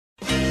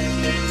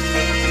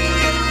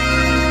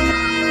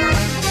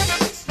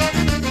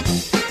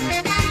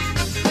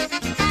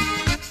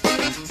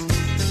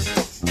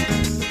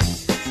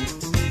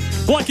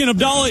Buck and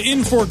Abdallah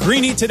in for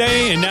Greeny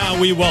today, and now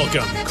we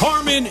welcome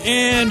Carmen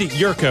and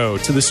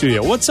Yurko to the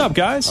studio. What's up,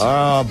 guys?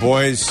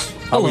 Boys.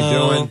 How we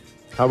doing?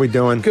 How we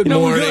doing? Good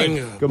morning.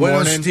 Good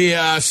Buenos morning.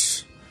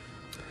 dias.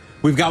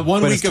 We've got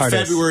 1 Buenos week of tardes.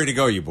 February to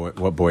go, you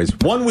boys.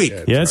 1 week.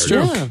 Yeah, it's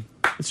true. Yeah.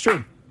 It's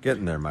true.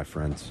 Getting there, my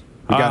friends.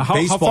 We got How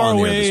baseball far in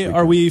there away this week.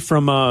 are we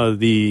from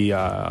the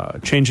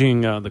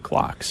changing the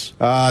clocks?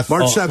 March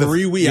 7th.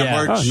 3 weeks.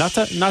 Yeah. March. Oh,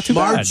 not too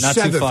March bad. Not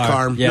too 7th, far.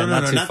 Carm. Yeah, no,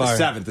 not too not far.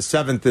 the 7th. The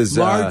 7th is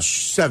March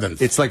 7th.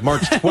 It's like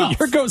March 12th.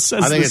 Yurko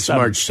says I think the it's 7th.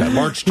 March 7th.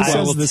 March He 12th.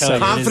 says the 7th.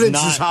 Confidence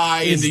is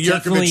high in It's the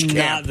definitely Yurkovich not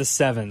camp. the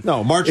 7th.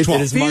 No, March It 12th.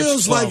 is March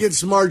feels like 12th.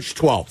 it's March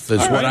 12th, is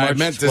what right, I March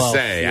meant to 12th,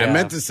 say. I yeah.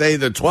 meant to say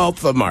the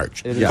 12th of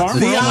March. It is. Yeah. Carmen,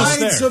 The we're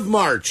almost Ides there. of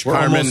March, We're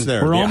Carmen. almost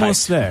there. We're Yeah.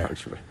 almost there.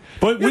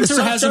 But The winter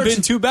sun hasn't starts-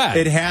 been too bad.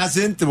 It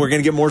hasn't. We're going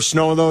to get more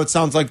snow, though, it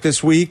sounds like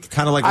this week.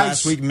 Kind of like Ice.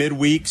 last week,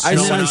 midweek. Ice snow And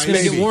and then and it's going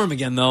to ice. get warm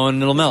again, though,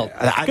 and it'll melt.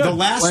 The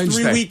last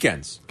Wednesday. 3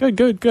 weekends.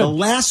 Good. The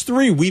last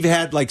 3, we've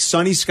had like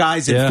sunny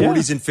skies in Yeah.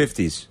 40s and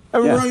 50s.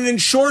 And we're running in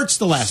shorts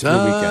the last 3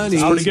 weekends.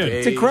 Sunny pretty good.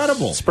 days. It's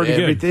incredible. It's pretty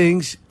good.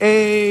 Everything's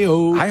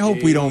A-OK. I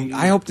hope we don't.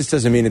 I hope this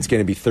doesn't mean it's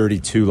going to be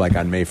 32 like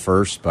on May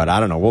 1st, but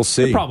I don't know. We'll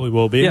see. It probably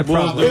will be. Yeah,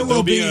 probably. It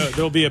will be.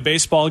 There'll be a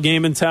baseball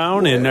game in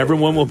town, and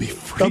everyone will be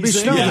There'll be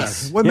freezing. snow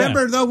Yes. there.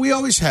 Remember, Yeah. though, we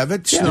always have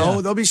it. Snow.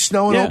 Yeah. There'll be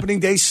snow on Yeah. opening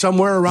day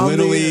somewhere around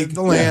Little League,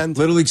 the land.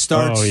 Little League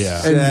starts. Oh,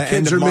 yeah. And end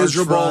kids of are March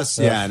miserable. for us.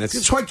 Yeah, and That's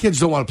it's why kids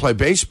don't want to play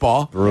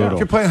baseball. Brutal. If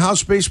you're playing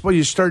house baseball,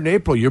 you start in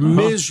April. You're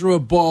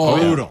miserable.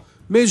 Brutal.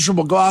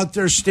 Miserable. Go out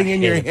there,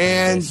 stinging your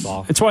hands.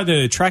 Baseball. That's why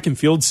the track and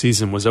field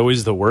season was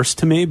always the worst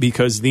to me,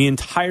 because the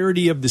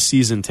entirety of the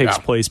season takes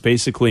Yeah. place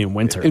basically in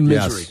winter. In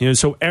Yes. misery. You know,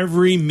 so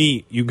every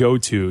meet you go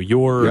to,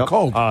 Yep.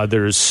 Cold.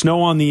 there's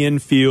snow on the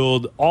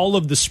infield. All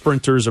of the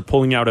sprinters are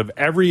pulling out of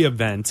every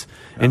event,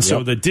 and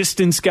so the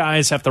distance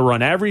guys have to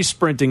run every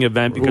sprinting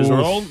event because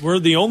we're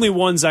the only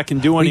ones that can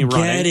do any We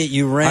running. get it.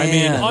 You ran. I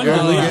mean,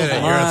 unbelievable. get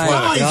it. You're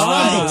athletic.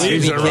 God,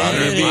 He's we a get runner.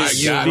 it. My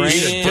You God, ran.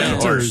 he's a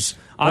Sprinters.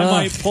 I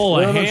might pull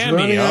a hammy.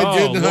 running I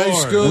did in high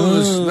Lord. school.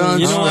 It's You know, I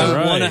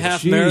nonstop. won a Right.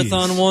 half Jeez.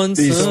 marathon once.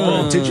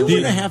 Did you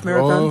win a half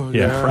marathon? Oh,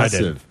 Yeah,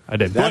 Impressive. I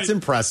did. That's But-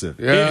 impressive.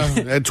 Yeah,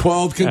 at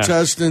 12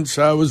 contestants,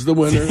 I was the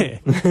winner.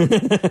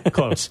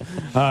 Close.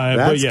 That's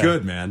but yeah.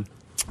 good, man.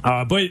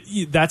 But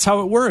that's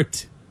how it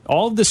worked.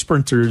 All of the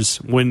sprinters,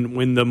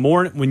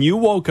 when you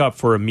woke up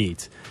for a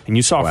meet and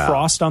you saw Wow.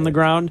 frost on the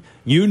ground,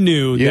 you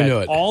knew You that knew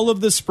it. all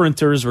of the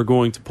sprinters were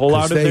going to pull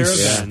out of they their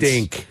events.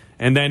 stink.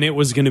 And then it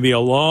was going to be a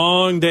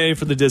long day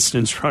for the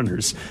distance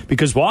runners.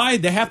 Because why?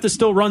 They have to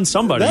still run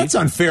somebody. That's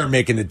unfair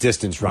making the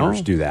distance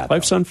runners do that.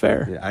 Life's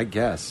unfair. Yeah, I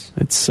guess.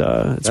 It's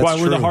why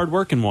we're the true.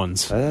 hardworking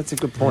ones. That's a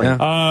good point.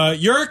 Yeah.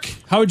 Yerk,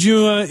 how would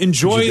you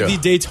enjoy What'd you the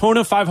do?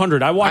 Daytona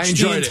 500? I watched the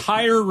enjoyed it.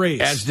 entire race.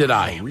 As did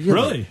I.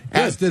 Really?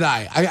 As did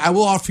I. I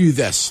will offer you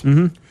this.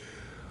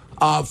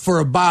 For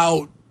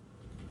about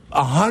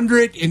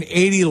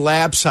 180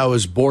 laps, I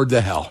was bored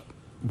to hell.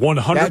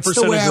 100%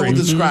 That's the way I agree. will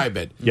describe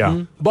it.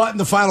 Yeah. But in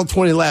the final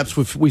 20 laps,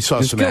 we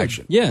saw some good.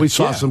 action. Yeah. We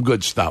saw Yeah. some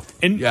good stuff.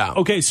 And yeah.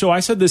 okay, so I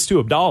said this to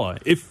Abdallah.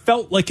 It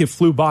felt like it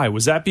flew by.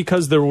 Was that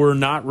because there were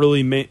not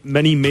really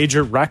many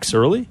major wrecks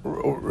early?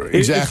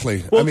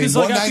 Exactly. Well, I mean, 'cause,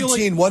 like, I feel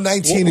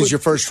 119 like- is your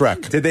first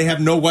wreck. Did they have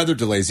no weather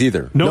delays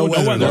either? No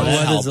weather weather.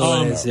 delays. No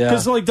weather delays, yeah.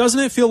 Because doesn't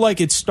it feel like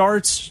it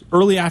starts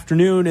early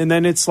afternoon and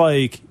then it's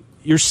like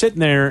you're sitting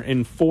there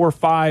and 4,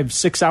 5,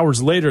 6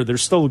 hours later they're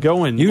still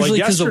going. Usually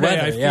like 'cause of yesterday,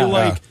 weather, I feel yeah.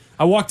 like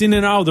I walked in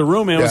and out of the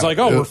room and I was Yeah. like,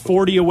 oh, we're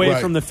 40 away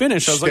Right. from the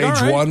finish. I was Stage like,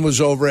 all right. 1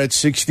 was over at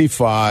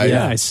 65.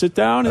 Yeah, I sit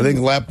down I and, think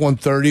lap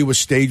 130 was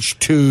stage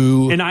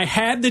 2. and I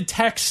had the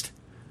text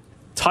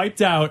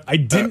typed out. I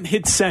didn't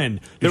hit send.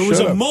 There You was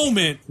a should've.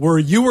 moment where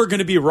you were going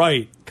to be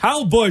right.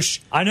 Kyle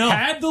Busch I know.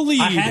 had the lead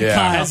I had Yeah.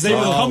 Kyle. as they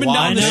were coming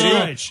down the I know.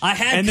 stretch. I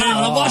had and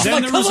Kyle. I watched then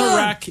like, there was come a on.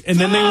 wreck, and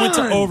then they went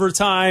to Come on.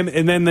 overtime,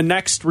 and then the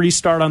next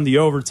restart on the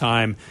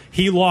overtime,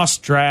 he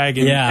lost drag,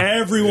 and Yeah.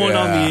 everyone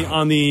Yeah.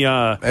 on the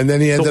And then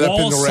he ended the up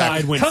in wall the wreck.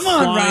 side went Come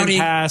on, flying Rowdy.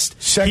 past.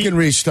 Second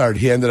restart,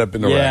 he ended up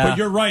in the Yeah. wreck. But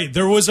you're right.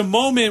 There was a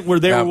moment where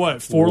there Yeah. were,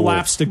 what, 4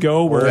 laps to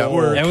go where, Yeah.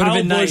 where That would've Kyle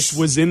been Busch nice.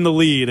 was in the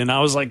lead, and I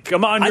was like,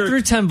 come on, I you're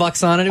threw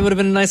 $10 on it. It would have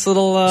been a nice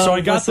little. So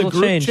I got nice the little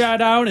group change. chat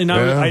out, and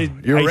Yeah. I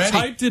You're ready.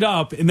 typed it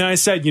up, and then I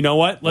said, you know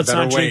what? Let's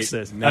Better not jinx wait.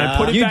 this. And I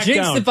put it You back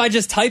jinxed down. it by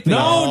just typing.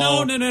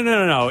 No.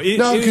 No, It-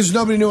 because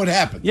nobody knew what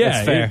happened. yeah,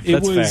 That's fair. It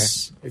That's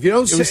was. If you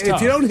don't, It was if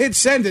tough. you don't hit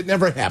send, it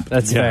never happened.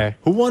 That's Yeah. fair.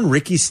 Who won?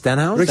 Ricky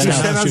Stenhouse? Ricky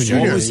Stenhouse Jr.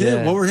 What was his?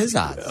 Yeah. What were his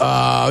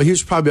odds? He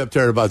was probably up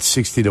there at about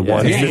 60 to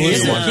 1. Yeah, He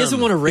 50 to 1.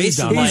 hasn't won a race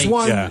in He's like. He's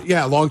won,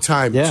 Yeah. a long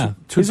time. Yeah.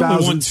 He's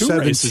only won 2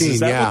 2017, races. Is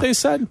that yeah. what they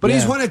said? But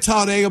he's Yeah. won at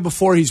Talladega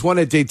before. He's won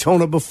at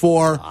Daytona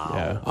before.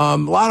 Yeah. A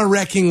lot of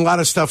wrecking, a lot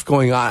of stuff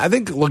going on. I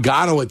think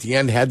Logano at the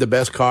end had the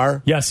best car.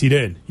 there. Yes, he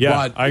did. Yeah,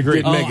 But I agree.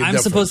 didn't make a I'm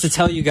supposed to difference.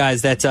 tell you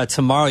guys that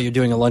tomorrow you're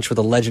doing a lunch with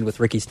a legend with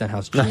Ricky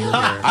Stenhouse Jr. here.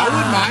 I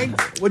wouldn't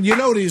mind. Well, you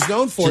know what he's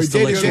known for. Just He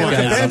to dated let you Danica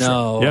guys Patrick.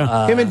 know.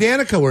 Yeah. Him and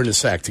Danica were in the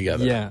sack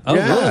together. Yeah. Oh,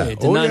 really?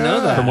 Did not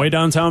know that. From way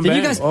downtown. Did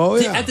you Bang. guys? Oh,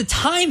 yeah. At the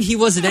time, he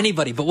wasn't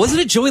anybody, but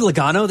wasn't it Joey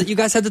Logano that you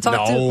guys had to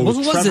talk to? No, Who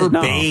was Trevor it?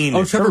 Bain.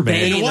 Oh, Trevor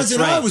Bain. It wasn't.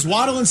 that's right. It was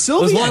Waddle and It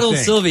Sylvie. was Waddle I and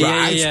think. Sylvie.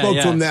 Right, I spoke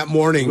to him that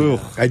morning.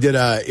 I did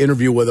an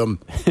interview with him.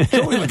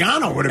 Joey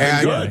Logano would have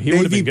At been Yeah, good. he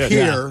would've Navy been good.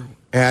 Pier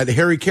at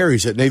Harry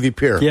Carey's at Navy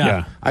Pier.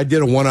 Yeah. I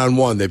did a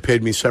one-on-one. They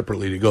paid me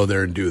separately to go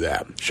there and do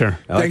that. Sure.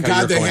 I like Thank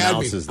how God they Yurko had me.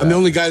 announces I'm the that.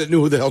 only guy that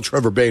knew who the hell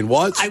Trevor Bain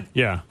was.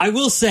 Yeah. I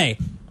will say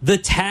the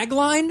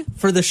tagline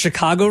for the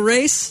Chicago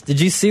race. Did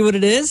you see what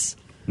it is?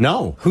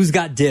 No. Who's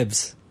got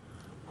dibs?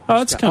 Oh,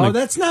 that's kind of.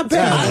 that's not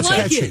Yeah, bad. I that's like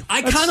catchy. it.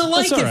 I kind of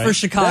like that's it all for right.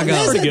 Chicago.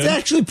 That is, good. that's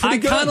actually pretty I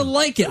good. kind of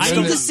like it. I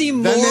need to see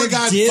more Then they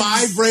got dibs.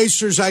 5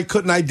 racers I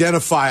couldn't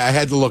identify. I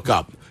had to look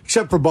up.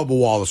 Except for Bubba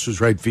Wallace,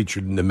 who's right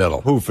featured in the middle.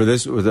 Who for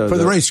this? For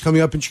the race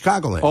coming up in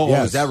Chicagoland. Oh,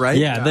 Yes. is that right?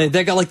 Yeah,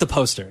 they got like the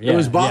poster. Yeah, It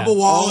was Bubba yeah.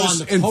 Wallace Oh, on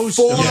the and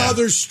poster. 4 Yeah.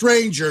 other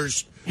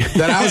strangers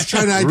that I was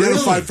trying to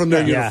identify Really? from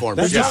their Yeah. uniforms.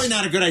 That's Yes. probably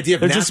not a good idea.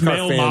 If They're NASCAR just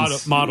male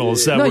fans,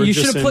 models that No, were you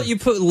just should have in-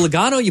 put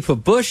Logano, you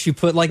put Bush, you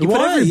put Why?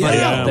 everybody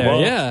Yeah, out there.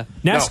 well, Yeah.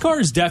 NASCAR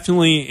is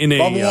definitely in a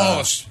Bubba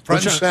Wallace,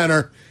 front and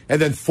center,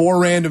 and then 4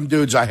 random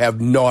dudes. I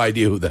have no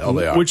idea who the hell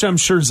they are. Which I'm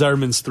sure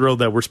Zerman's thrilled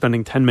that we're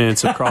spending 10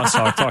 minutes of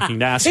crosstalk talking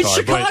NASCAR. It's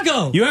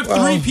Chicago! But you have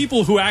 3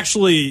 people who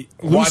actually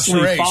Watch the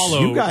loosely race. follow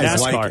You guys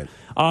NASCAR. like it.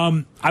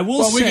 I will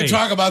well, say, we can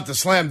talk about the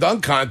slam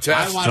dunk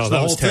contest. I watched No, the that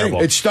whole was thing.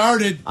 terrible. It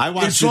started. I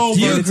watched It's it. over. Do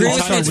you agree with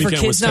All-Star me? It's for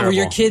weekend was kids now. Were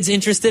your terrible. kids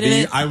interested in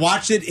it? I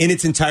watched it in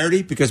its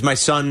entirety because my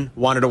son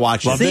wanted to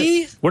watch Loved it.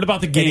 See? what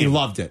about the And he game?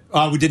 loved it.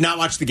 We did not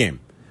watch the game.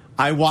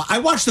 I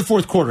watched the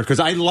fourth quarter because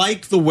I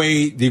like the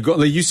way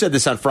you said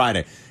this on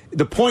Friday.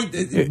 The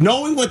point,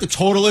 knowing what the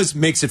total is,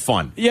 makes it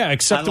fun. Yeah,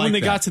 except I when like they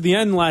that. got to the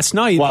end last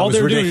night, Well, it all was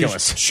they were doing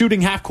ridiculous. is shooting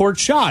half-court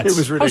shots. It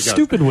was ridiculous. How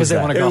stupid was Because they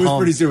that? wanna It go was home.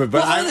 pretty stupid,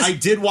 but Well, I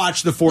did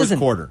watch the fourth Listen,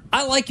 quarter.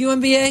 I like you,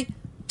 NBA.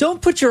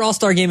 Don't put your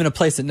All-Star game in a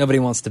place that nobody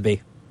wants to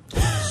be.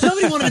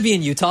 Nobody wanted to be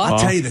in Utah. I'll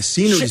tell you, the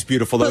scenery's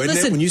beautiful, though, But isn't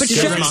listen, it? When you but see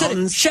the Shaq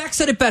mountains.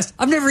 said it best.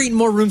 I've never eaten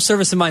more room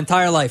service in my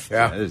entire life.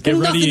 Yeah. There's Get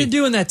nothing ready- to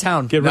do in that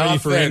town. Get ready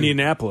for Nothing.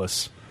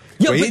 Indianapolis.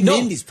 Yeah, Well, but no,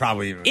 Indy's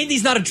probably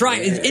Indy's not a dry.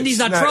 Indy's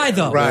not dry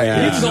though. Right.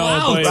 You can go No,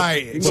 out. but-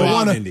 Right. It's a, Well,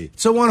 one, Indy.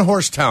 it's a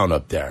one-horse town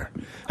up there.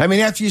 I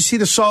mean, after you see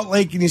the Salt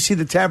Lake and you see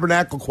the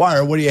Tabernacle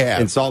Choir, what do you have?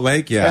 in Salt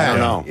Lake, yeah, I don't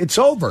know. It's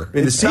over. I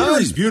mean, the It's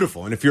scenery's done.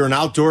 beautiful, and if you're an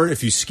outdoor,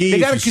 if you ski, They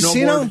got if a you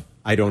casino? snowboard,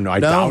 I don't know. I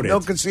No, doubt it. no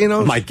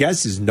casinos? My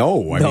guess is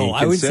no. I No, mean,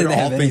 I would say consider they all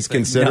have things anything.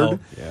 considered.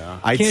 No.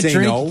 I'd Can't say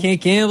drink, no. you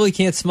can't gamble, you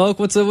can't smoke.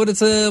 What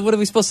are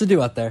we supposed to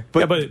do out there?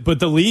 But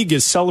the league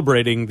is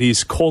celebrating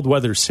these cold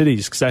weather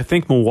cities because I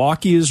think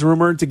Milwaukee is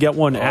rumored to get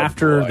one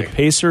after boy. the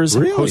Pacers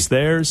Really? host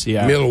theirs.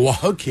 Yeah.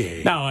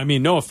 Milwaukee. No, I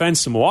mean, no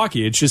offense to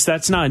Milwaukee. It's just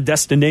that's not a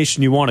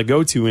destination you want to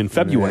go to in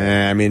February.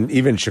 I mean,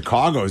 even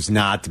Chicago's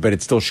not, but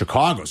it's still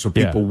Chicago, so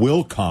people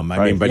will come.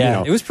 I mean, but Yeah, you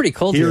know, it was pretty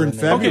cold here here in when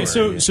they were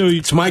February. Okay, so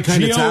It's my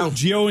kind of town.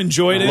 Gio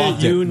enjoyed it.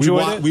 Loved You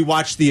enjoyed we it. We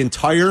watched the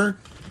entire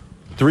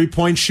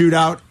 3-point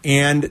shootout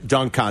and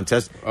dunk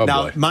contest. Oh,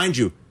 now, boy. mind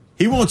you,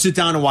 he won't sit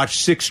down and watch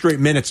 6 straight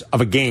minutes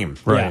of a game.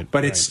 Right, But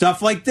right. it's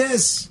stuff like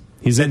this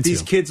He's that into.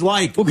 these kids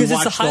like. Well, because We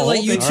it's the watched whole highlight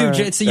thing. YouTube.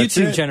 It's a That's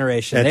YouTube it.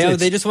 generation. That's it.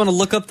 They just want to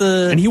look up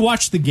the. And he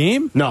watched the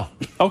game? No.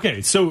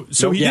 Okay, so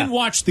Nope. he Yeah. didn't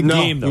watch the No,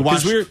 game though, we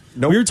because watched-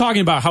 nope. we were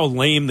talking about how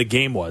lame the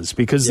game was.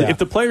 Because Yeah. if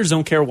the players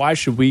don't care, why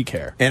should we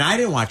care? And I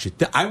didn't watch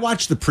it. I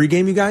watched the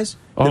pregame, you guys.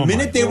 The Oh, my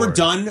minute they were Lord.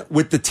 done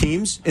with the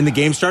teams and the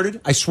game started,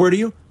 I swear to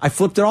you, I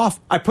flipped it off.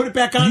 I put it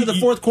back on to the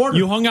fourth quarter.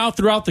 You hung out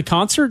throughout the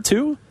concert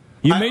too.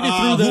 You made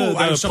it through the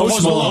I Post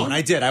Post Malone. Malone.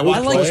 I did. I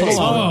watched like Post Post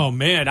Malone. Oh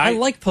man, I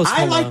like Post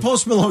I Malone. like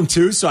Post Malone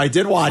too, so I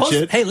did watch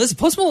it. Hey, listen,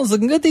 Post Malone's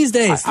looking good these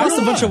days. Lost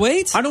a bunch of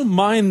weight. I don't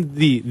mind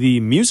the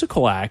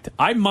musical act.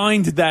 I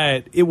mind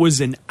that it was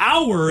an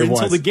hour It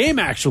until was. the game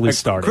actually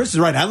started. Chris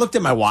is right. I looked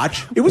at my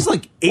watch. It was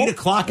like 8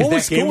 o'clock as what that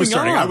was game was going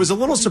starting. on? I was a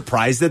little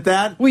surprised at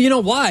that. Well, you know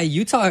why?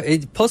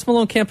 Post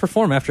Malone can't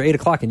perform after 8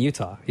 o'clock in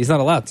Utah. He's not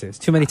allowed to. It's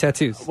too many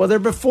tattoos. Well, they're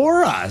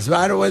before us.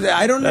 I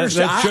don't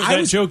understand.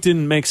 That joke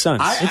didn't make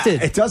sense. It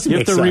did. It doesn't You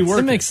make have to sense. rework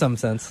It makes some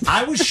sense.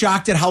 I was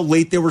shocked at how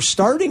late they were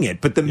starting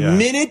it. But the Yeah.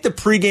 minute the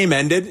pregame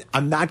ended,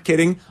 I'm not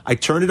kidding, I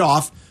turned it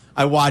off.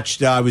 I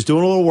watched, I was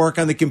doing a little work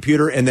on the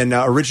computer, and then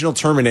Original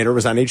Terminator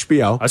was on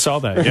HBO. I saw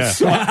that. Yeah.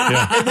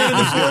 Yeah. And then in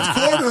the fourth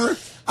quarter,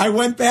 I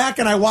went back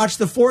and I watched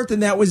the fourth,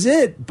 and that was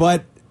it.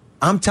 But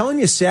I'm telling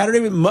you,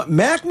 Saturday,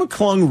 Mac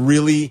McClung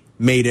really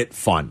made it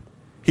fun.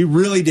 He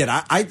really did.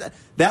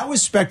 That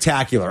was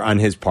spectacular on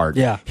his part.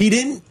 Yeah. He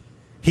didn't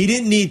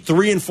need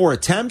 3 and 4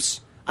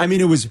 attempts. I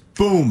mean, it was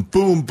boom,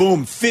 boom,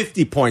 boom,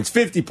 50 points,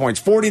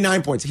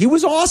 49 points. He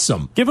was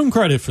awesome. Give him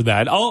credit for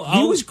that.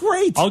 He was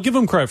great. I'll give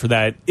him credit for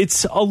that.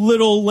 It's a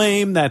little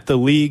lame that the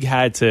league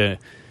had to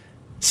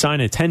sign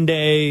a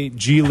 10-day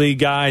G League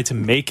guy to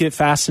make it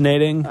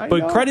fascinating.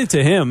 But credit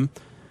to him.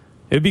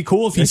 It'd be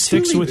cool if he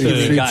sticks with He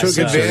the took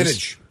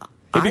advantage.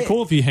 It'd be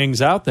cool if he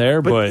hangs out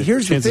there, but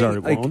here's the chances thing: are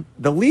it like, won't.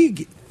 the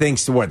league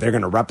thinks what they're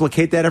going to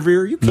replicate that every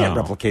year. You can't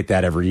No. replicate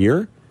that every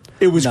year.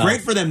 It was No.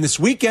 great for them this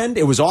weekend.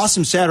 It was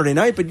awesome Saturday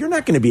night, but you're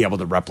not going to be able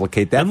to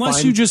replicate that Unless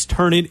Fine. you just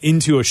turn it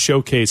into a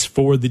showcase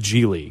for the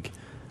G League.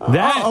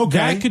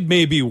 That could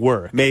maybe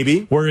work.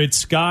 Maybe. Where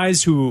it's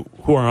guys who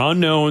are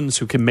unknowns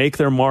who can make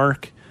their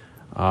mark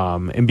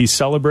and be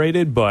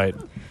celebrated, but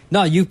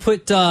No, you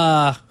put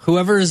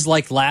whoever's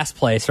like last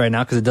place right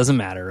now because it doesn't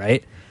matter,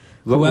 right?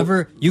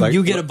 Whoever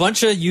you get a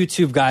bunch of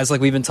YouTube guys like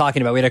we've been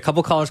talking about. We had a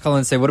couple callers call in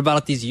and say, "What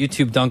about these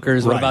YouTube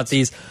dunkers? What Right. about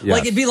these?" Yes.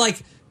 Like it'd be like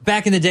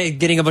back in the day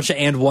getting a bunch of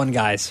and one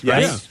guys,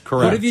 right? Yes,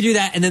 correct. What if you do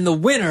that and then the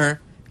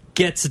winner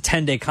gets a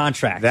 10-day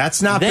contract?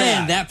 That's not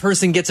then bad. that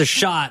person gets a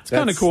shot.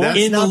 kinda cool. That's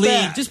in the not league.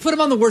 bad. Just put him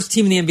on the worst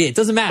team in the NBA. It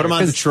doesn't matter. Put him on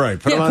 'cause- Detroit.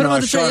 Put him yeah, on put him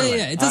on Detroit. Detroit.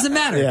 Yeah, it doesn't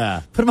matter.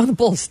 yeah. Put him on the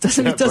Bulls. It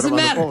Yeah, put doesn't him on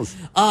the matter. Bulls.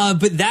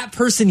 But that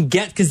person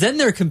because then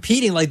they're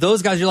competing like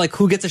those guys. You're like,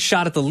 who gets a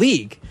shot at the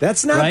league?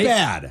 That's not right?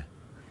 bad.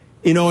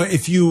 You know,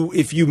 if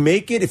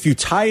you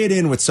tie it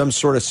in with some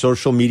sort of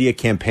social media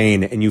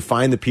campaign, and you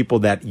find the people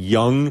that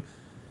you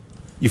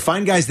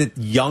find guys that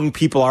young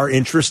people are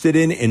interested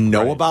in and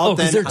know about. Oh,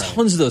 because then there are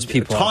tons of those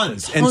people.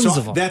 tons, and and so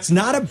of them. that's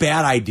not a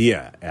bad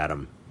idea,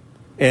 Adam.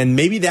 And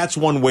maybe that's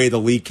one way the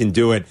league can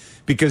do it,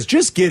 because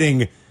just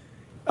getting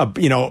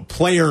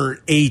player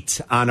 8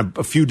 on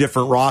a few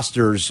different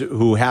rosters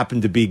who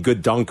happen to be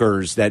good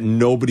dunkers that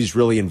nobody's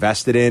really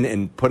invested in,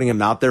 and putting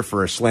them out there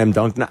for a slam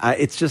dunk,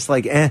 it's just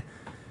like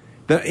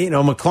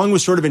McClung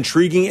was sort of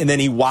intriguing, and then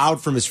he wowed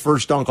from his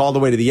first dunk all the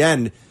way to the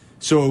end,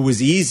 so it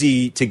was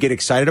easy to get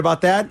excited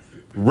about that.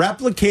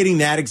 Replicating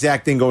that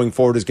exact thing going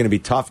forward is going to be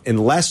tough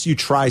unless you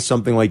try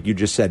something like you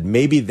just said.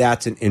 Maybe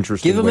that's an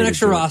interesting Give them way an to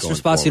extra do it roster going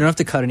spot so you don't forward. have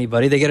to cut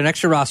anybody. They get an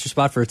extra roster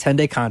spot for a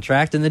 10-day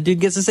contract, and the dude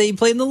gets to say he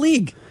played in the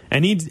league.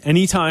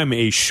 anytime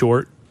a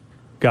short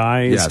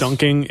guy is Yes.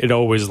 dunking, it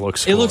always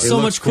looks cool. It looks so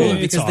looks much cooler cool.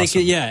 because It's they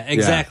awesome. could,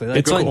 exactly. Yeah, Like,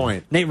 it's a like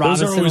point. Nate Those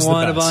are Robinson always the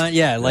won a best. bunch.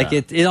 Yeah, like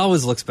it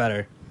always looks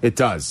better. It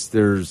does.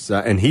 There's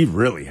and he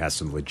really has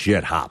some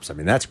legit hops. I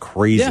mean, that's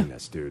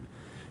craziness, dude.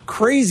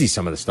 Crazy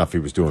some of the stuff he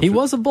was doing. He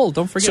was a Bull,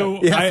 don't forget. So-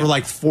 for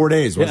like 4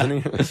 days,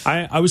 wasn't he?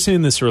 I was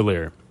saying this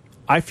earlier.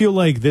 I feel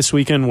like this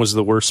weekend was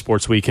the worst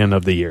sports weekend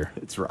of the year.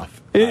 It's rough.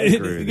 I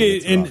agree with you.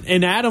 It's rough.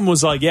 And Adam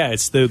was like, yeah,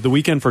 it's the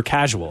weekend for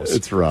casuals.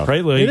 It's rough.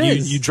 Right? Like It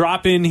is. you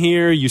drop in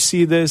here, you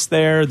see this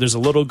there, there's a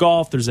little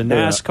golf, there's a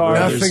NASCAR.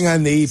 Nothing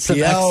on the Some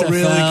EPL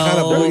really kind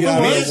of blew you out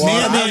of Man, the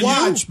water. man, I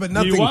watched, but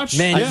nothing. You watched?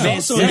 Man, Yeah. man,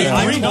 Also, man, yeah.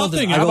 I 3-0. told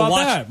him, I How go about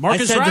watch- that?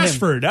 Marcus I said to him-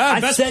 Rashford, I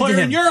best said to player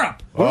in him,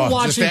 Europe. We're Oh,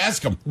 watching. just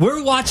ask him.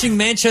 We're watching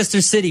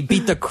Manchester City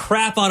beat the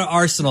crap out of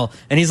Arsenal,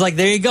 and he's like,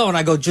 "There you go." And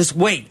I go, "Just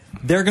wait.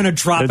 They're going to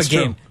drop That's a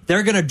game. true.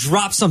 They're going to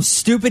drop some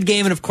stupid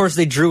game." And of course,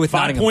 they drew with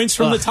 5 Nottingham. points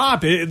from the Ugh.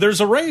 top.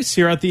 There's a race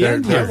here at the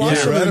end. they're- Here. Yeah,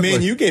 some of the theoretically.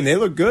 Man U game, they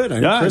look good. I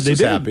know Yeah, Chris they was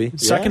did. happy.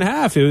 Second Yeah.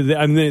 half,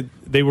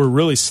 they were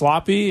really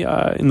sloppy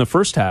in the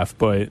first half,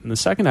 but in the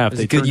second half It was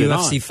they a good turned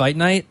UFC it on. fight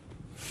night.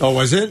 Oh,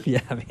 was it? Yeah,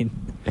 I mean,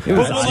 it But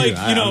was like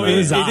I you don't know, know. it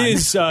was on.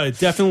 is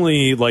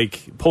definitely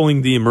like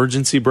pulling the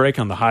emergency brake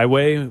on the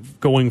highway,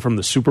 going from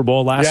the Super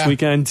Bowl last Yeah.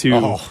 weekend to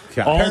Oh,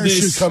 God. all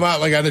Parachutes this. come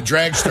out like on a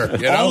dragster.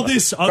 You know? All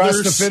this Across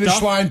other the finish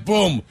stuff. line,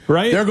 boom.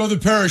 Right? There go the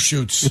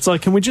parachutes. It's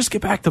like, can we just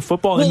get back to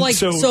football? Well, And like,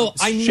 so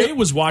I Shay know-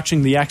 was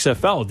watching the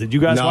XFL. Did you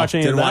guys No, watch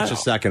any didn't of that? watch a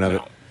second of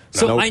it.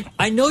 So Nope.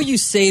 I know you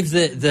save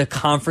the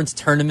conference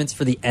tournaments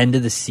for the end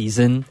of the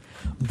season,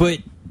 but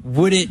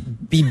would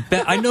it be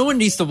I know one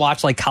needs to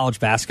watch like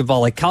college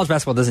basketball. Like college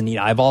basketball doesn't need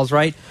eyeballs,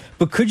 right?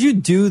 But could you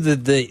do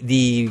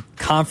the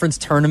conference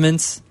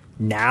tournaments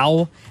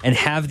now and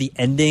have the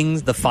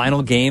endings, the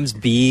final games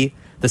be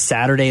the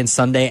Saturday and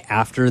Sunday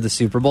after the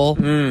Super Bowl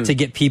to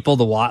get people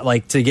to watch,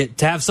 like to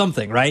have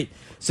something, right?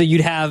 So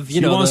you'd have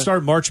You want to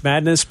start March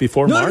Madness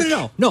before No,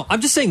 March? no.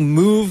 I'm just saying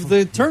move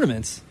the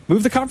tournaments,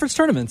 move the conference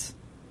tournaments.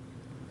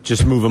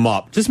 Just move them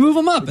up. Just move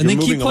them up, and You're then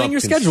keep moving them playing up your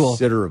schedule.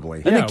 considerably.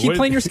 And then Yeah, keep what-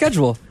 playing your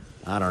schedule.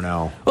 I don't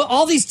know. Well,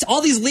 all these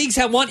leagues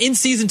have one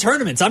in-season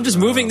tournaments. I'm just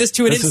moving this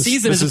to an This is-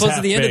 in-season this as is opposed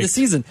to the end of the half-baked.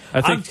 season.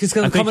 I think- I'm just I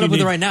I'm think coming you up with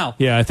it need- right now.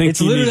 Yeah, I think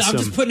it's you literally. need I'm some-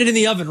 just putting it in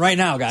the oven right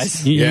now,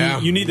 guys.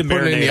 You need to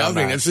put it in marinate the on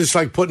oven. that. It's just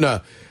like putting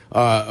a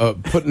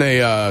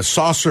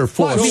saucer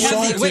full Well, of we have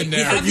salt the- wait, in we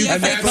there, have the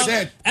and FA that's Cup-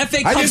 it. FA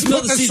I Cup's just middle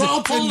put of the the season.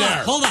 salt in there.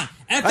 Hold on.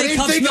 I FA didn't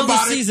Cup's think middle of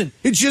about the it. season.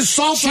 It's just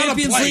salt on a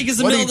Champions plate. League is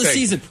the What do middle of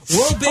you the think? season.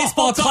 World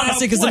Baseball Salt on a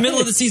Classic is the middle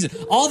of the plate. season.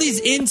 All these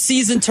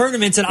in-season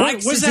tournaments, and I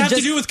What does that have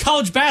to do with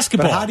college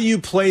basketball? But how do you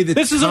play the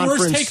This is a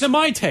conference? worse take than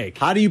my take.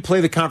 How do you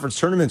play the conference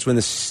tournaments when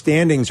the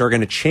standings are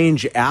going to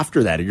change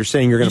after that? You're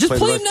saying you're going to just play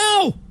play the them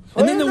now,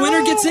 and then the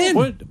winner gets in.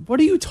 What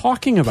are you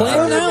talking about? Play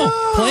them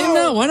now. Play them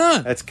now. Why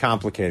not? That's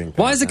complicating.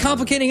 Why is it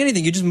complicating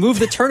anything? You just move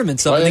the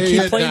tournaments up and then Play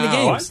keep it playing the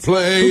now. games.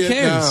 Play Who it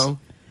cares? now.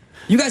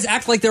 You guys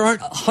act like there aren't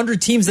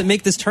 100 teams that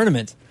make this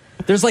tournament.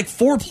 There's like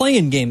 4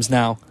 play-in games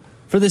now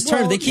for this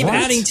tournament. They keep what?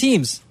 adding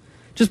teams.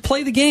 Just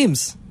play the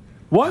games.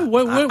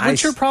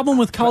 What's your problem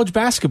with college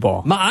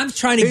basketball? I'm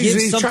trying to give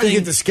He's something. trying to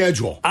get the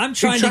schedule. I'm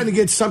trying He's to- trying to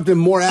get something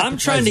more I'm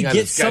trying to appetizing on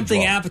get the schedule.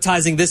 something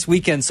appetizing this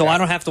weekend, so I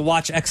don't have to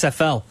watch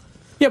XFL.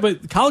 Yeah,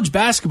 but college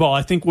basketball,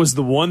 I think, was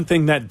the one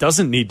thing that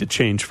doesn't need to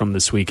change from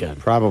this weekend.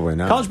 Probably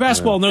not. College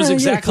basketball knows You had a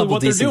exactly couple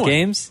what they're decent doing.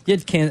 games. You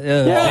had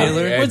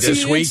Baylor. And What's this the-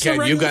 it's the weekend,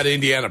 you regular- got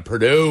Indiana,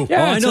 Purdue.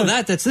 Yeah, Oh, I it's know a-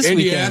 that. That's this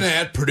Indiana weekend.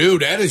 at Purdue.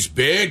 That is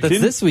big. That's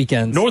this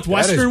weekend.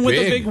 Northwestern That is with a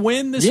big. big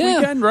win this Yeah.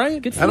 weekend,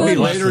 right? Good for That'll be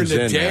them. later in the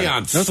Northwestern's in day there.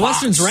 on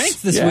Northwestern's Fox.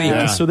 ranked this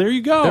Yeah, week. so there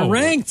you go. They're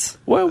ranked.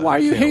 Well, why are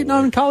you hating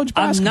on college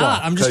I'm basketball?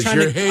 not. I'm just 'Cause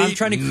trying to. you're I'm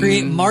trying to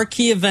create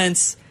marquee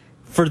events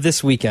for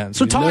this weekend.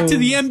 So talk to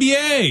the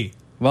NBA.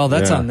 well,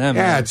 that's Yeah. on them.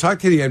 Yeah, man. talk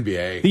to the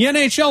NBA. The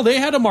NHL, they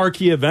had a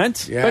marquee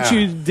event, Yeah. but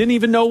you didn't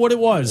even know what it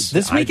was.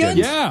 This weekend?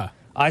 Yeah.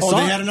 I Oh, saw.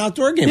 they had an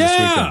outdoor game this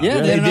Yeah. weekend.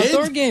 yeah, they had an They did?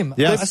 outdoor game.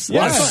 Yes. I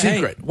What a saw- hey,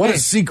 secret. What hey, a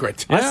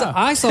secret. Yeah.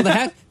 I saw the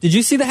hat. Did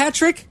you see the hat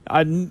trick?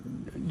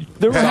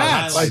 There were Yeah,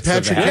 hats. like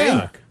Patrick of the Kane.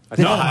 hat.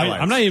 No,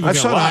 highlights. I'm not even I going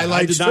saw to the lie. I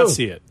highlights, did not too.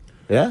 see it.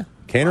 Yeah.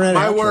 Kane ran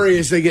My out. worry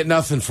is they get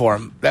nothing for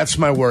him. That's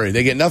my worry.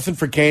 They get nothing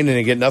for Kane and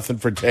they get nothing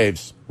for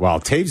Taves. Well,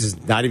 Taves is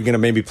not even going to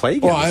maybe play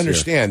again. Well, I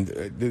this year.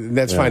 understand.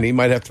 That's fine. He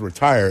might have to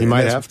retire. He might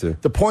That's- have to.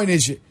 The point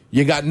is,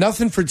 you got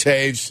nothing for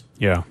Taves,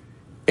 Yeah.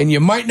 and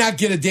you might not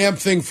get a damn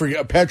thing for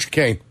Patrick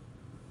Kane.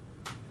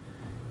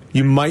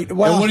 You might.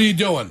 Well, And what are you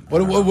doing?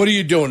 What are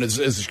you doing as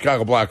the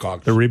Chicago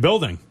Blackhawks? They're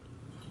rebuilding.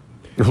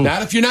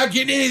 Not if you're not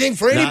getting anything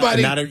for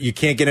anybody. you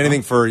can't get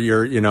anything for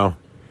your,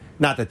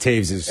 not that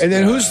Taves is. And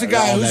then who's the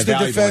guy? all Who's that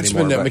the valuable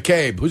defenseman? anymore, That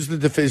McCabe. Who's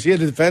the is he a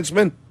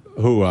defenseman?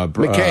 Who?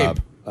 McCabe.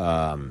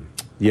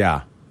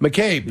 Yeah.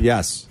 McCabe.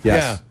 Yes. Yeah.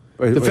 Yes.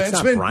 It's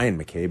Defenseman. not Brian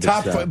McCabe.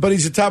 Top, it's, but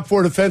he's a top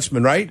 4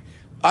 defenseman, right?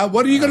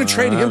 What are you going to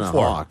trade him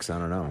for? Hawks. I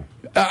don't know.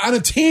 On a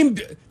team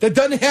that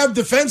doesn't have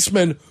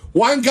defensemen,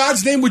 why in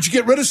God's name would you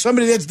get rid of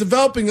somebody that's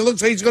developing and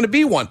looks like he's going to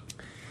be one?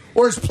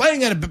 Or is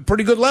playing at a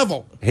pretty good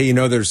level? Hey,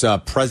 there's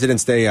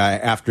President's Day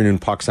afternoon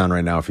pucks on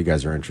right now. If you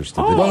guys are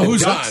interested, Oh, well, the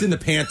who's Ducks on? and the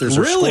Panthers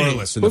Really? are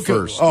scoreless in the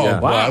first. Oh, Yeah.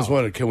 wow. I was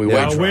wondering, can we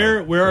wait?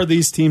 Where are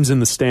these teams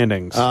in the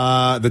standings?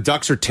 The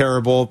Ducks are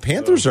terrible.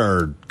 Panthers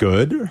are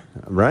good,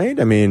 right?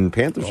 I mean,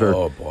 Panthers are.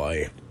 Oh,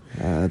 boy.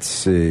 Let's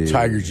see.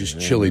 Tiger just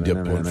chili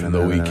dipped one from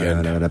the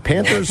weekend.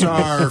 Panthers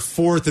are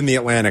fourth in the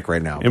Atlantic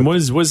right now. and what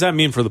does that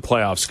mean for the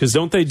playoffs? Because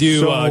don't they do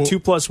So- 2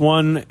 +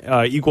 1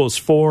 equals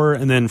 4,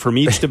 and then from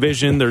each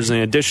division there's an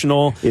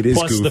additional It is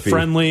plus the goofy.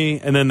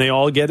 friendly, and then they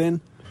all get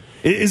in?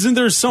 Isn't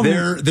there some?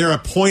 They're a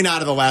point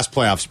out of the last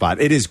playoff spot.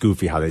 It is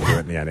goofy how they do it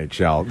in the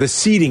NHL. The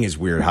seeding is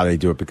weird how they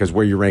do it because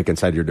where you rank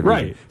inside your division.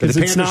 right? But the 'Cause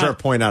it's Panthers not are a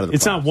point out of the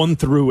It's not playoffs. 1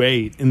 through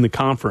 8 in the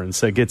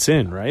conference that gets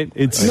in, right?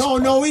 It's No,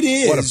 it What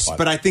a is. punt.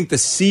 But I think the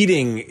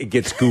seeding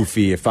gets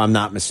goofy, if I'm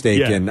not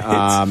mistaken.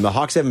 Yeah, The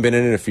Hawks haven't been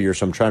in a few years,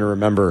 so I'm trying to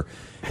remember.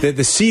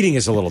 The seeding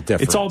is a little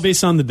different. It's all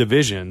based on the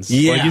divisions.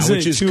 Yeah, like, isn't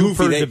which it is 2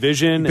 goofy. per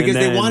division? Because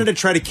and they then- wanted to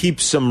try to keep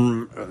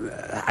some,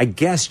 I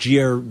guess,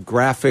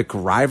 geographic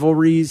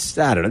rivalries.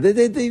 I don't know.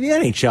 The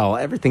NHL,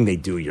 everything they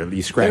do,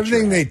 you scratch.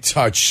 Everything your they head.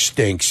 touch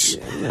stinks.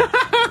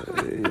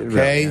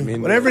 Okay? I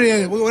mean, whatever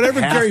Gary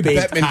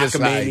half-baked Bettman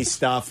cockamamie decides.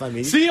 stuff. I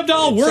mean, See,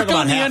 Abdal, let's work talk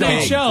on the about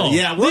half-baked. NHL.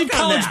 Yeah, work Leave on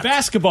college that.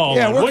 basketball.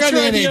 Yeah, work What's on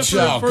your the idea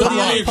NHL. for Good the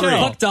luck.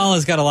 NHL? Buck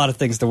Dolla's got a lot of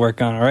things to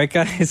work on. All right,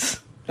 guys.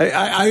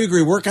 I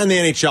agree. Work on the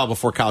NHL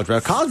before college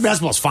basketball. College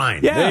basketball's fine.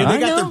 Yeah, they I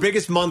got know. their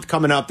biggest month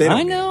coming up. They don't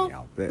I get know. anything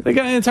else. They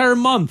got an entire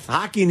month.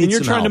 Hockey needs and you're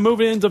some trying to help.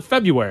 move it into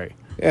February.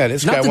 Yeah,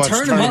 this guy Not the wants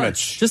tournament.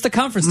 tournaments. Just the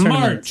conference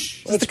tournament. March.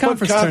 Just Let's the put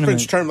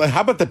conference tournament.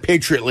 How about the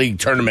Patriot League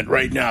tournament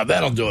right now?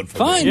 That'll do it for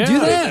Fine, me. Yeah. do I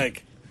that.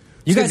 think.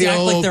 You Take guys the act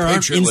like old there aren't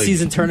Patriot League.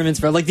 in-season tournaments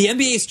for like the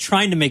NBA is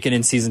trying to make an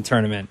in-season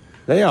tournament.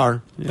 They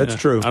are. That's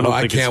true. I don't Oh,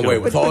 I think it's can't gonna-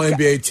 wait with all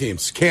NBA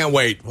teams. Can't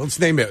wait. Let's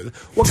name it.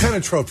 What kind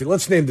of trophy?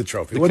 Let's name the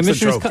trophy. What's the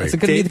Commissioner's Cup. trophy? It's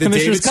going to be the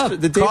Commissioner's Cup. The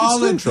David Call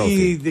Stern it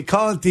Trophy.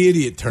 call it the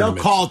idiot They'll tournament.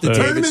 call it the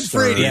tournament David for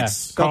Stern.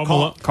 idiots.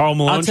 Carl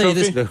Malone I'll tell you trophy?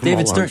 this: The David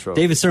Malone Stern.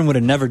 Trophy. David Stern would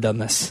have never done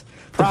this.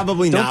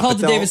 Probably Don't not. call it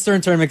but the David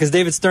Stern tournament because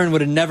David Stern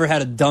would have never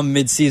had a dumb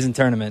mid-season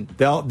tournament.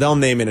 They'll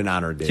name it in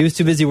honor of He David. was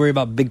too busy worried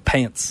about big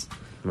pants.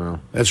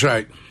 That's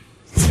right.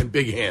 And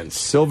big hands.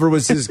 Silver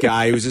was his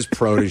guy. He was his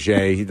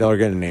protege. They're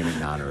going to name it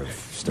in honor of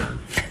Stern.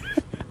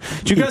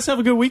 Did you guys have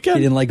a good He weekend?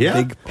 didn't like Yeah.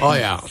 big. Oh,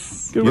 yeah.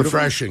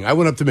 Refreshing. I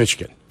went up to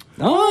Michigan.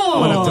 Oh,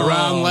 Went up to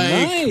Round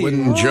Lake. nice. Went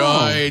and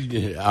enjoyed.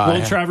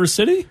 Little Traverse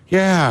City?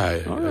 Yeah.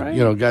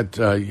 right. Got,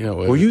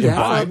 Were you that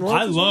imbibed. far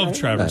north? I love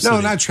Traverse No,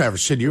 City. not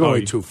Traverse City. You're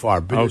going too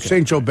far. But Okay.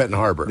 St. Joe Benton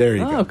Harbor. There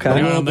you go. Oh, okay.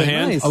 You know, A little the bit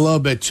hand? nice. A little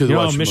bit to the You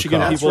know, whatchamacallit. Michigan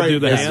That's people right, do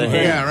the yes, hand. the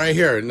hand. Yeah, right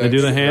here. They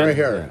do the hand? Right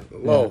here.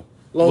 Low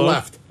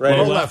left. Right.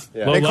 Low Low left. left.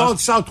 They Low call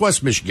left. it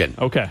Southwest Michigan.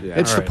 Okay.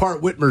 It's All the right.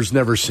 part Whitmer's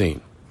never seen.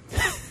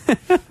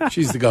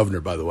 She's the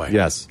governor, by the way.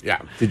 Yes. Yeah.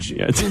 Did you?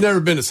 Yeah, She's never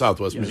been to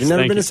Southwest You Michigan.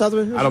 never Thank been you. to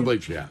Southern? I don't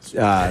believe she has.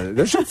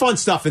 There's some fun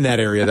stuff in that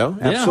area, though.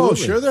 Oh,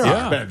 sure there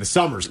are. The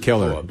summer's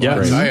killer. Yeah. I'll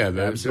Great. tell you,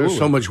 man, there's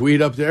so much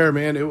weed up there,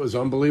 man. It was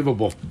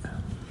unbelievable.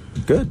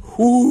 Good.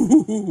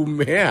 Ooh,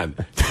 man.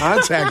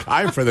 Contact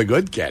high for the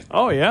good kid.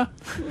 Oh, yeah?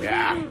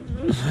 Yeah.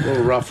 A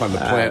little rough on the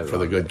plant for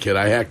the good kid.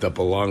 I hacked up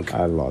a lung.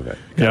 I love it.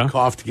 Yeah.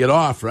 Cough to get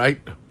off, right?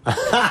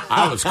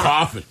 I was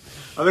coughing.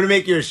 I'm going to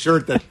make you a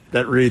shirt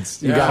that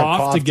reads, you Yeah. got to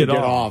Cough to get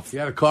off. You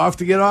got a cough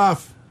to get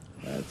off.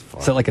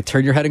 Is that like a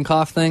turn your head and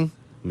cough thing?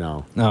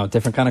 No. No,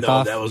 different kind of No,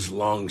 cough. that was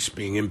lungs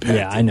being impacted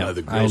Yeah, I know. by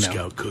the I Girl know.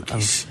 Scout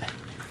cookies.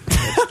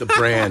 That's the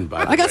brand,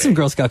 by the way. I got some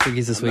Girl Scout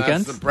cookies this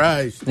weekend. Not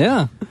surprised.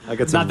 Yeah. I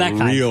got some Not that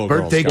kind. real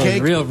Birthday Girl Scout.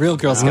 cake? Real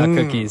Girl Scout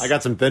cookies. I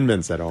got some Thin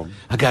Mints at home.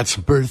 I got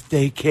some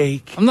birthday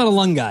cake. I'm not a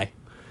lung guy.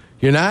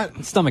 You're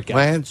not? Stomach guy.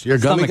 Lance, you're a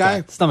gummy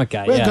Stomach guy? Stomach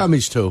guy, We had yeah.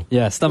 gummies, too.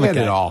 Yeah, stomach We guy.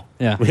 had it all.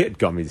 Yeah. We had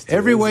gummies too.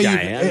 Every way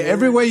Diane.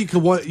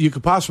 you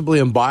could possibly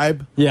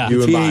imbibe. Yeah.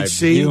 You imbibed.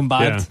 THC. You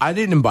imbibed? Yeah. I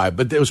didn't imbibe,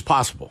 but it was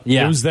possible.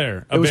 Yeah. It was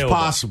there. It was available.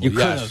 possible. You could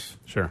yes. have.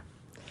 Sure.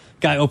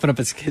 Guy opened up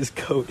his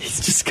coat. He's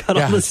just got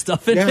Yeah. all this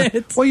stuff in Yeah.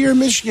 it. Well, you're in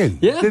Michigan.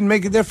 Yeah. It didn't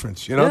make a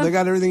difference. You know, Yeah. they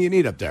got everything you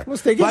need up there. Well,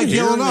 they give like it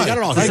here. Illinois. They got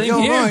it all Like here.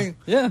 Same here. Illinois.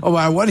 Yeah. Oh,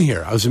 I wasn't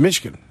here. I was in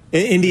Michigan.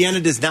 Indiana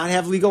does not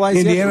have legalized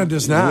yet? Indiana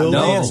does not. Will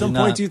No, they at some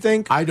not. point, do you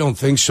think? I don't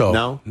think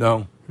so.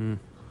 No?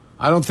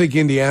 I don't think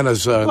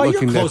Indiana's Well,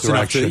 looking you're that close enough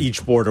direction. to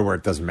each border where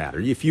it doesn't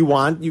matter. If you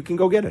want, you can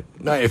go get it.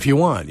 No, if you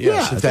want, yes.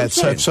 Yeah, If that's that's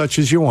what I'm saying. such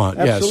as you want,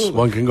 yes, Absolutely.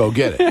 one can go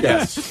get it.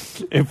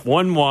 Yes. If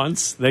one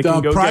wants, they can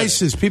The go price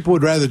get it. is people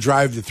would rather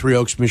drive to Three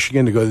Oaks,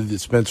 Michigan to go to the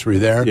dispensary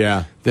there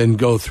Yeah. than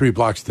go 3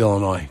 blocks to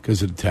Illinois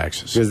because of the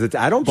taxes. Because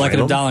I don't Black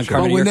blame and them. Abdallah and Sure.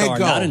 Carmen But when Yurko they are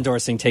go- not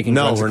endorsing taking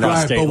No, drugs we're across not.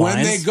 Right, state but when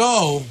lines. they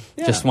go,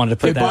 Just wanted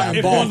to they put buy that in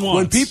If out. one bulk.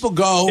 wants. When people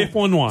go If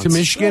one wants. to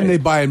Michigan, they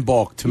buy in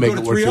bulk to You make go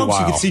to it worth Three your Oaks,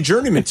 you while. can see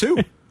Journeyman, too.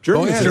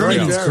 Journeyman's Oh, yeah,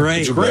 Journeyman's right great. there.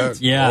 It's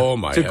great. Yeah. Oh,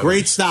 my It's a heavens.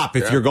 great stop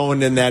if you're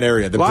going in that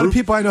area. The A lot of group-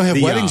 people I know have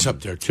the, weddings up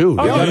there, too.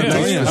 Oh, They yeah, got a yeah,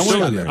 nice yeah.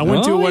 facility I there.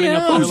 went to a Oh, wedding yeah.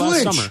 up there Who's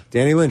last Lynch? summer.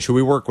 Danny Lynch, who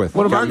we work with.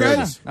 One of our Yeah.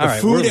 guys. The All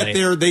right, food were at they?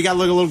 there, they got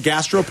like a little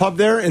gastro pub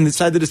there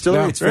inside the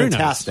distillery. Yeah, It's Very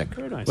fantastic. nice.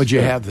 Very nice. What'd you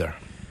have there?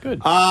 Good.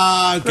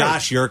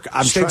 Gosh, Yerk.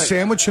 I'm Steak trying-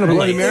 sandwich and a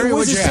Bloody Mary? It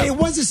was, What'd you have? it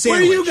was a Where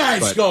sandwich. do you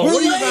guys but- go? We're What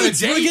do you late. got a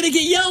date? We're going to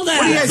get yelled at.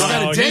 What do you guys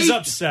got a Oh, date? he's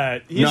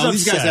upset. He's No, upset.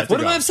 these guys have to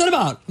What am I go. upset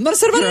about? I'm not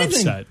upset about You're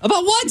anything. upset.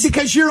 About what?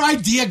 Because your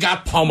idea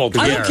got pummeled.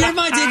 I here. don't care if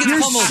my idea gets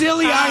Your pummeled.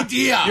 silly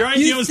idea. Your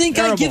idea You was think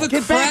I terrible. give a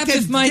Get back crap to-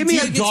 if my give me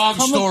idea a gets dog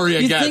pummeled? story You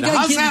again. think I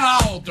How's give-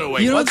 that owl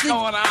doing? You don't What's think-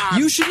 going on?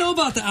 You should know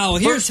about the owl.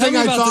 Here, First tell thing me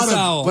I about thought this of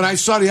owl. when I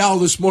saw the owl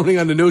this morning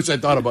on the news, I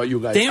thought about you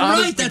guys. Damn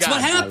Honest right, to that's God.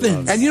 what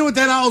happens. And you know what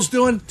that owl's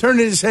doing?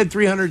 Turning his head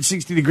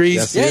 360 degrees.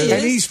 Yes, Yeah, he and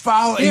is. he's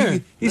following.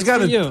 Here, He's that's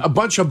got for you. a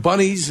bunch of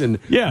bunnies and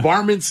Yeah.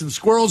 varmints and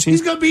squirrels.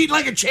 He's going to be eating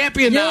like a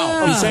champion Yeah.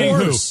 now. I'm saying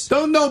who?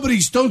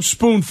 Don't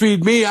spoon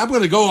feed me. I'm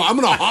going to go. I'm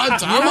going to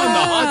hunt. I'm on the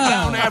hunt Yeah.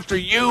 down after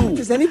you.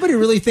 Does anybody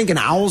really think an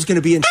owl's going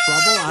to be in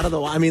trouble out of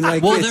the? I mean,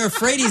 like, Well, they're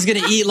afraid he's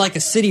going to eat like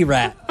a city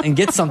rat and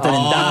get something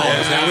and is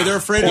die. that what they're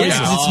afraid of? Yeah,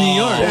 'cause it's New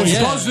York. As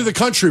Yeah. opposed to the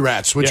country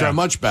rats, which Yeah. are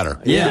much better.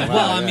 Yeah, Wow,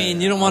 well, yeah, I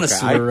mean, you don't want to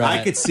Okay, sewer rat. I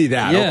could see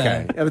that. Yeah.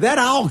 Okay, yeah, but that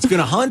owl's going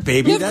to hunt,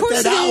 baby. Yeah, of that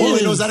course that it owl only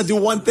is. knows how to do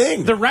one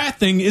thing. The rat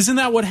thing, isn't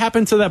that what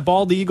happened to that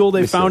bald eagle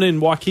they found in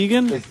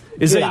Waukegan?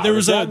 Is Yeah, that there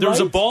was is that a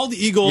right? bald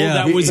eagle Yeah.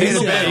 that was He in ate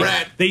the a bad lake.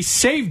 rat. They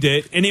saved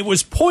it, and it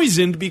was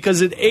poisoned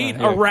because it ate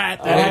a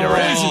rat that had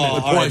poisoned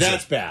it. all right,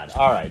 that's bad.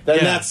 All right, then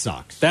Yeah. that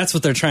sucks. That's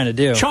what they're trying to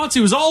do. Chauncey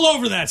was all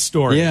over that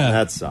story. Yeah.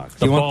 That sucks.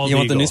 You want, bald you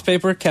want the eagle.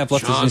 newspaper? Cap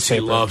left his Chauncey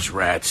newspaper. loves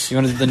rats. You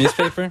want the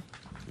newspaper?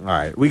 All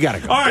right, we got to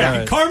go. All right,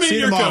 right. Carmen See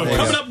you Yurko tomorrow, coming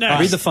boys. up next.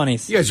 Read the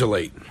funnies. You guys are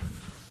late.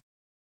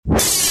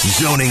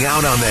 Zoning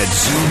out on that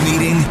Zoom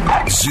meeting?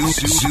 Zoom.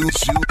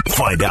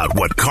 Find out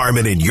what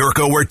Carmen and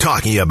Yurko were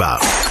talking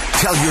about.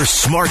 Tell your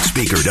smart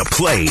speaker to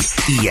play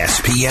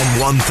ESPN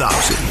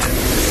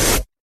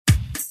 1000.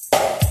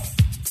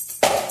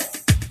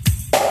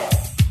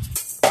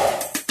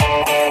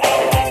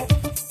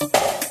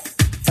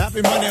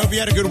 Happy Monday. Hope you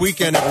had a good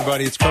weekend,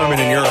 everybody. It's Carmen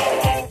in Europe.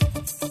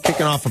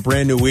 Kicking off a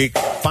brand new week.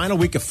 Final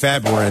week of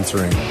Feb we're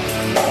entering.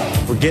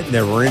 We're getting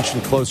there. We're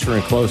inching closer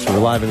and closer. We're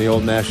live in the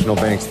old National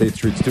Bank State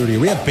Street studio.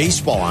 We have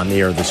baseball on the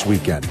air this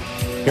weekend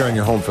here on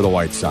your home for the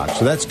White Sox.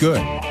 So that's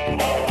good.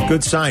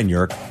 Good sign,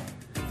 Yerk.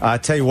 I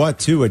tell you what,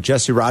 too,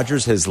 Jesse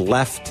Rogers has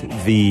left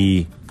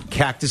the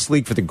Cactus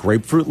League for the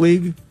Grapefruit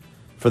League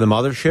for the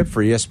mothership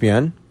for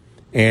ESPN.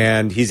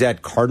 And he's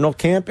at Cardinal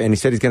camp, and he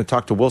said he's going to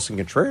talk to Wilson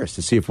Contreras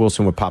to see if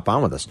Wilson would pop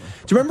on with us. Do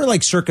you remember,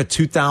 like, circa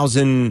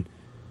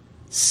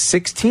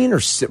 2016 or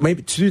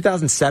maybe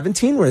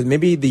 2017, where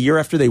maybe the year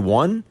after they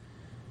won?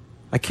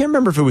 I can't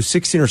remember if it was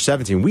 16 or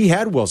 17. We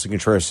had Wilson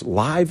Contreras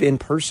live in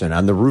person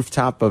on the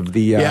rooftop of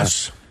the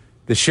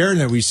the Sheraton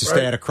that we used to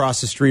stay at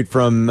across the street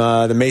from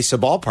the Mesa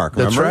Ballpark.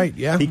 Remember? That's right,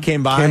 yeah. He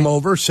came by. Came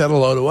over, said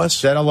hello to us.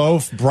 Said hello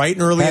bright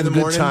and early Had in a the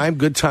morning.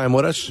 good time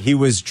with us. He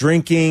was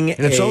drinking.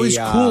 And it's always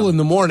cool in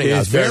the morning It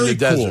out is there in very the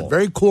desert. cool.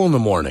 Very cool in the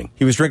morning.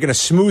 He was drinking a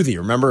smoothie.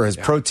 Remember his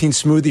protein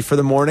smoothie for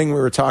the morning? We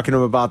were talking to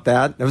him about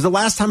that. That was the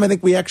last time I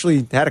think we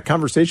actually had a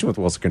conversation with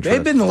Wilson Contreras. May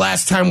have been the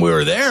last time we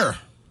were there.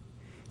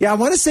 Yeah, I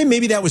want to say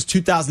maybe that was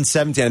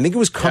 2017. I think it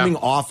was coming Yeah.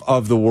 off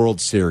of the World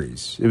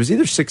Series. It was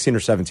either 16 or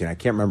 17. I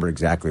can't remember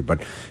exactly.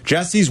 But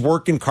Jesse's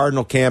working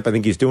Cardinal camp. I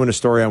think he's doing a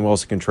story on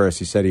Wilson Contreras.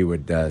 He said he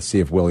would see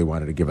if Willie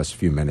wanted to give us a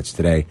few minutes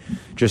today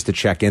just to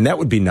check in. That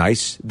would be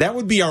nice. That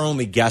would be our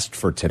only guest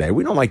for today.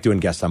 We don't like doing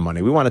guests on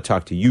Monday. We want to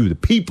talk to you, the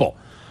people,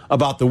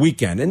 about the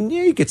weekend. And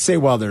yeah, you could say,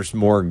 well, there's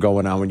more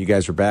going on when you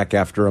guys are back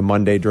after a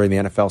Monday during the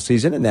NFL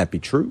season, and that'd be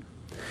true.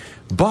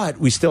 But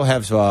we still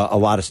have a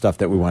lot of stuff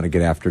that we want to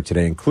get after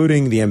today,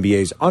 including the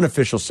NBA's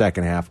unofficial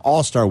second half,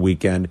 All-Star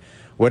Weekend,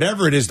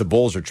 whatever it is the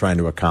Bulls are trying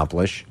to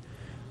accomplish.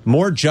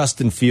 More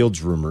Justin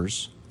Fields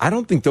rumors. I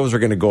don't think those are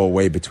going to go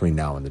away between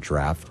now and the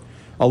draft.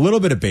 a little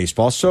bit of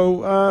baseball.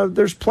 So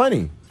there's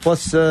plenty.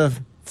 Plus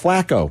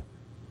Flacco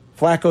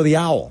the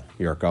Owl,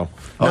 Yurko.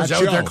 Oh, is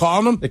that what they're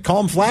calling him? They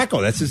call him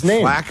Flacco. That's his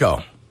name.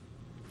 Flacco.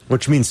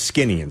 Which means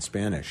skinny in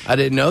Spanish. I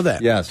didn't know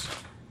that. Yes.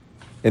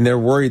 And they're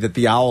worried that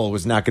the owl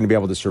was not going to be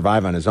able to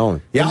survive on his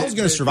own. The owl's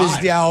going to survive. This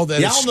is the owl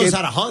that knows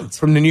how to hunt.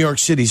 From the New York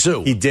City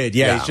Zoo. He did,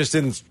 yeah. He's just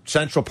in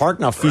Central Park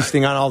now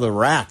feasting on all the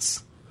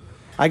rats.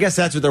 I guess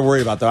that's what they're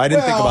worried about, though. I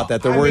didn't think about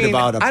that. They're worried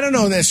about him. I don't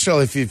know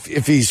necessarily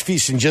if he's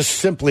feasting just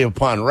simply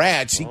upon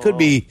rats. He could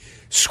be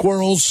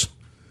squirrels,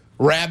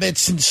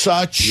 rabbits, and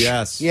such.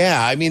 Yes.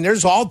 Yeah, I mean,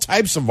 there's all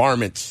types of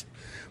varmints.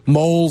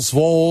 Moles,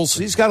 voles.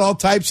 He's got all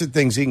types of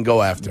things he can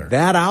go after.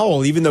 That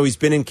owl, even though he's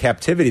been in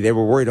captivity, they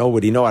were worried,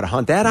 would he know how to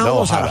hunt? That owl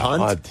knows how to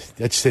hunt.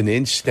 That's an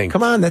instinct.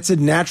 Come on, that's a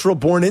natural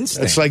born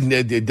instinct. It's like,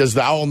 does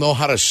the owl know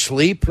how to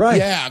sleep? Right.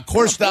 Yeah, of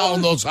course the owl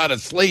knows how to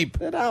sleep.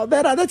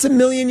 That's a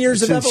million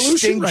years of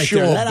evolution right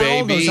there. That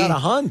owl knows how to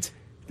hunt.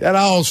 That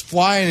owl's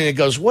flying and it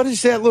goes, what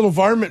is that little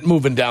varmint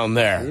moving down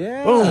there?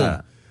 Yeah.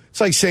 Boom. It's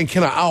like saying,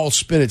 can an owl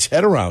spin its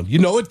head around? You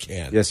know it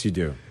can. Yes, you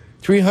do.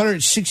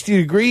 360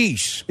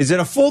 degrees. Is it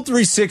a full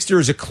 360 or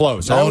is it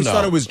close? I always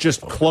thought it was just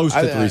close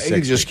to 360.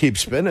 It just keeps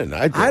spinning.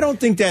 I don't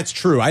think that's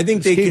true. I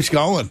think they keeps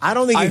going. I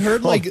don't think I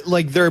heard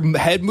like their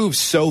head moves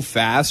so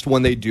fast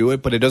when they do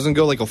it, but it doesn't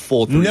go like a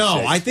full 360.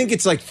 No, I think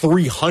it's like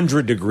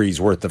 300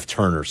 degrees worth of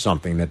turn or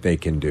something that they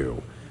can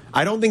do.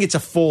 I don't think it's a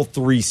full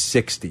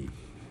 360.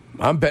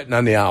 I'm betting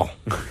on the owl.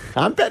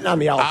 I'm betting on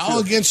the owl. Owl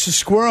against the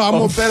squirrel. I'm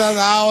going to bet on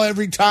the owl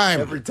every time.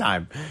 Every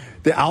time.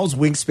 The owl's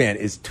wingspan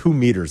is 2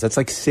 meters. That's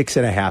like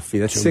 6.5 feet.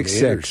 That's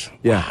 6'6".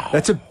 Yeah. Wow.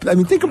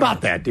 Think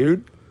about that,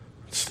 dude.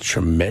 It's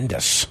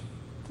tremendous.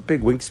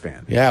 Big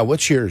wingspan. Yeah.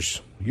 What's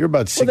yours? You're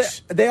about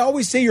 6. Well, they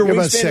always say you're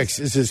about 6.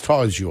 It's as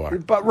tall as you are.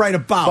 But right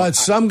about. But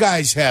some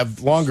guys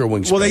have longer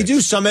wingspans. Well, they do.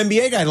 Some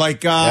NBA guys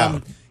like.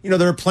 There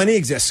are plenty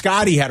of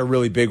Scotty had a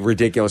really big,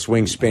 ridiculous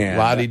wingspan.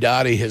 Lottie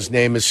Dottie, his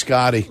name is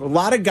Scotty. A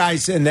lot of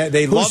guys, and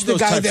they love those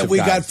types of guys. Who's the guy that we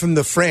got from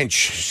the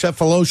French?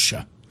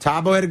 Cephalosha.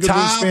 Tabo had a good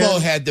wingspan.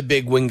 Tabo had the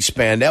big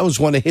wingspan. That was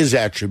one of his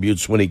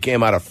attributes when he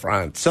came out of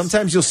France.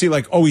 Sometimes you'll see he's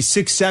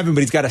 6'7",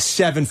 but he's got a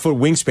 7-foot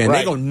wingspan. Right.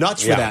 They go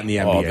nuts for that in the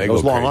NBA.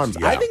 Those long arms.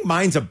 Yeah. I think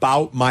mine's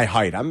about my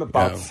height. I'm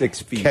about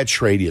 6 feet.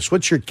 Catch radius.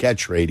 What's your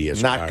catch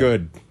radius? Not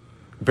good.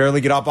 Barely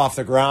get up off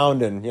the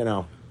ground, and you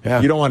don't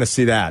want to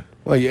see that.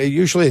 Well,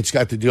 usually it's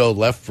got to do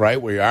left,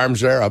 right, where your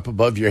arms are up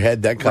above your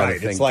head, that kind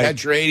of thing. It's like,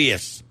 catch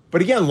radius.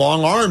 But again,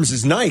 long arms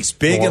is nice.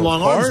 Big and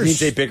long arms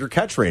means a bigger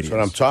catch radius. That's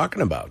what I'm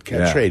talking about.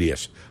 Catch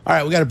radius. All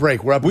right, we got a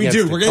break. We're up. We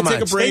do. We're going to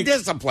take a break. Stay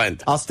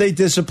disciplined. I'll stay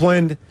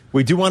disciplined.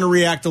 We do want to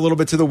react a little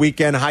bit to the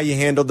weekend, how you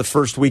handled the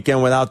first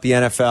weekend without the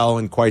NFL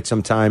in quite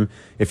some time.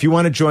 If you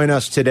want to join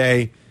us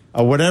today,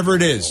 whatever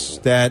it is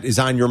that is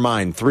on your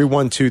mind,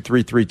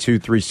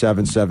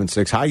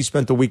 312-332-3776. How you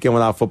spent the weekend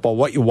without football,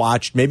 what you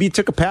watched. Maybe you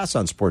took a pass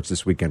on sports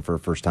this weekend for the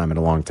first time in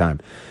a long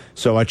time.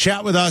 So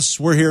chat with us.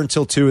 We're here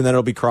until 2, and then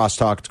it'll be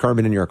Crosstalk. It's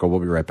Carmen and Yurko.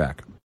 We'll be right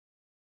back.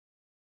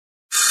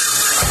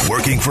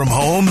 Working from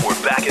home?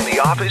 We're back in the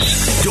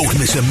office? Don't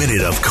miss a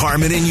minute of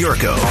Carmen and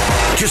Yurko.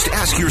 Just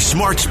ask your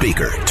smart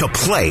speaker to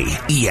play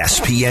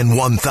ESPN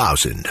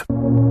 1000.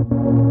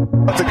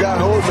 That's a guy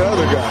holding the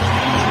other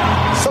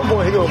guy. Some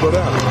boy, he gonna go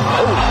down. Oh,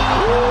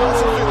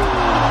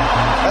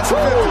 that's a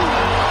 50.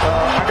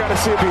 I gotta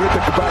see if he hit the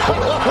tobacco.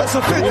 That's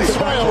a 50.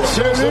 Smile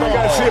says it. I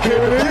gotta see if he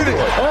hit the beauty.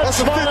 That's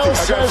a 50. I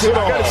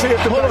gotta see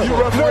if the you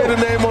referee the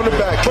name on the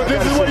back. But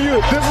this is what you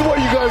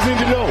guys need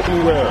to know.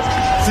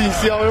 See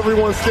how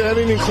everyone's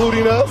standing,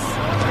 including us?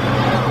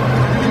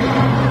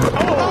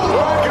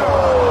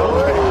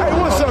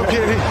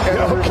 And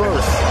a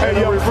reverse.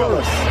 Hey, young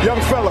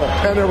fella.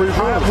 And a reverse.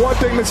 I have one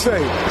thing to say.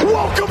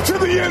 Welcome to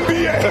the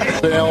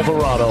NBA.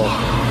 Alvarado.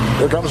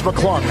 Here comes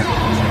McClung.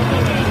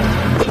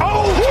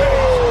 Oh,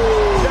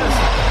 yes.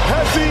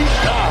 Hezzy.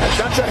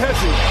 That's a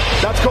Hezzy.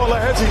 That's called a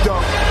Hezzy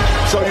dunk.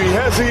 So you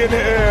Hezzy in the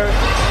air.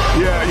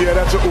 Yeah,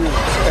 that's a ooh.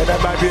 And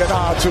that might be an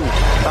ah, too.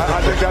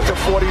 I think that's a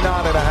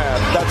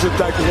 49.5. That's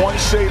like one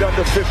shade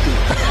under 50.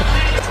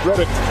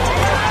 Reddick.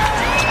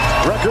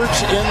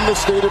 Records in the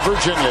state of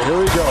Virginia.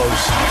 Here he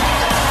goes.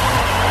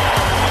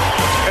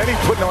 And he's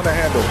putting on the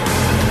handle.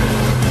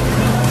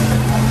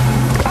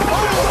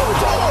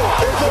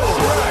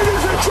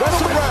 That's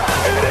a wrap.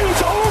 It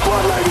is over,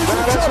 ladies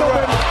and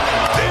gentlemen.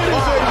 It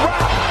is a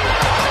wrap.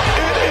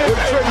 It is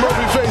Trey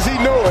Murphy face. He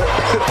know it.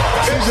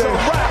 It's a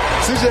wrap.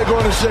 CJ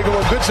going to shake him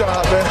a good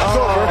job, man. It's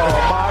over.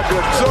 My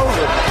goodness. It's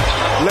over.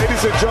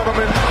 Ladies and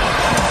gentlemen,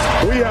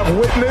 we have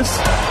witnessed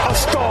a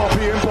star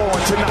being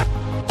born tonight.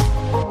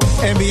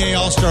 NBA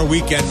All-Star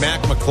Weekend,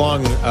 Mac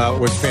McClung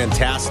was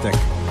fantastic.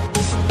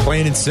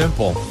 Plain and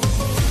simple.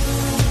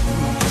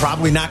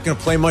 Probably not going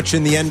to play much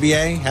in the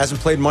NBA. Hasn't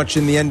played much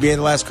in the NBA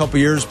the last couple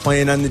of years.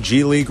 Playing on the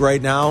G League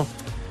right now.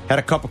 Had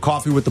a cup of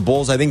coffee with the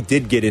Bulls. I think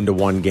did get into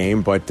one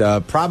game, but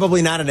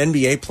probably not an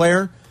NBA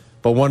player,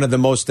 but one of the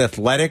most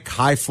athletic,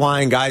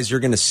 high-flying guys you're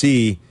going to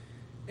see.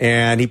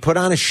 And he put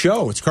on a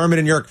show. It's Carmen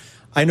and York.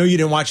 I know you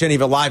didn't watch any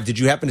of it live. Did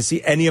you happen to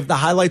see any of the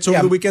highlights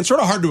over the weekend? Sort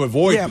of hard to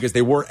avoid because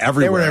they were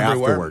everywhere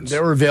afterwards. They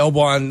were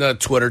available on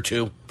Twitter,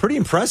 too. Pretty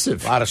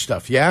impressive. A lot of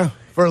stuff, yeah.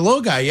 For a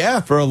little guy, yeah.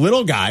 For a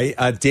little guy,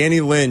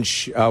 Danny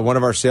Lynch, one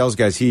of our sales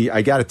guys,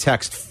 I got a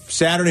text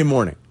Saturday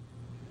morning.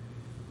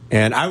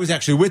 And I was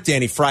actually with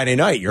Danny Friday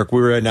night. We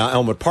were in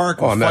Elmwood Park.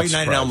 Fight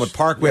night in Elmwood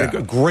Park. We had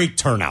a great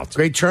turnout.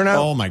 Great turnout?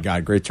 Oh, my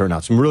God, great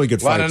turnout. Some really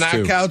good fights, too. A lot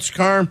of knockouts,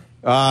 Carm?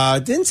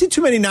 Didn't see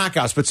too many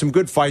knockouts, but some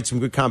good fights, some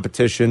good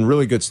competition,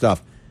 really good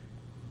stuff.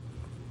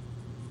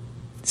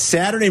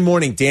 Saturday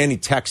morning, Danny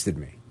texted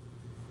me.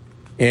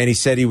 And he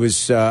said he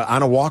was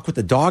on a walk with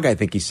the dog, I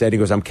think he said. He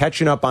goes, I'm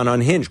catching up on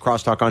Unhinged,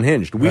 Crosstalk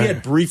Unhinged. We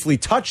had briefly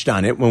touched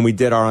on it when we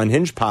did our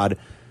Unhinged pod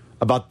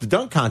about the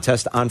dunk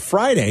contest on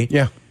Friday.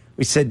 Yeah.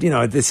 We said,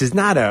 this is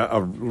not a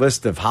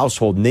list of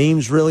household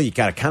names, really. You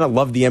got to kind of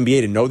love the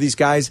NBA to know these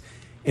guys.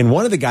 And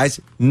one of the guys,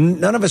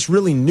 none of us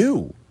really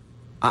knew.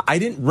 I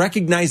didn't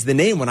recognize the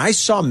name. When I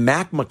saw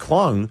Mac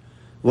McClung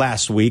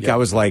last week, I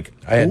was like,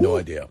 I had no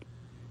idea.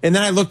 And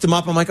then I looked him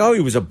up. I'm like, oh, he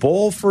was a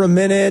Bull for a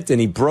minute,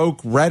 and he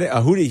broke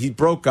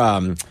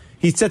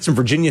he set some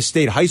Virginia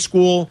State high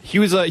school. He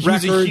was like a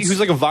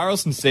viral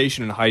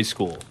sensation in high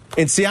school.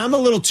 And see, I'm a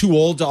little too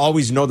old to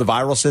always know the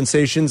viral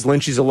sensations.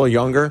 Lynchy's a little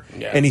younger,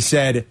 and he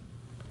said,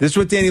 "This is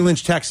what Danny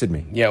Lynch texted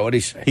me." Yeah, what did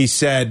he say? He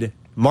said,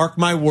 "Mark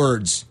my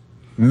words,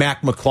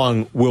 Mac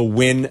McClung will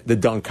win the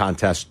dunk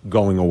contest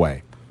going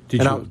away."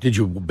 Did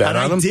you bet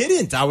on him? I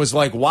didn't. I was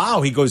like,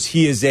 wow. He goes,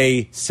 he is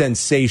a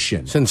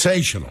sensation.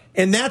 Sensational.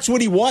 And that's what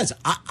he was.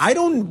 I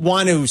don't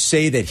want to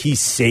say that he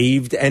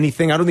saved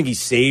anything. I don't think he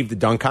saved the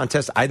dunk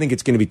contest. I think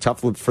it's going to be tough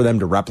for them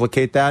to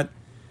replicate that.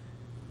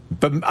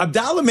 But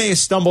Abdallah may have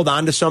stumbled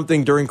onto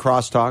something during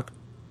Crosstalk.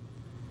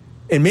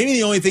 And maybe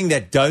the only thing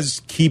that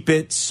does keep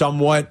it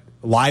somewhat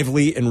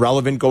lively and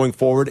relevant going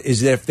forward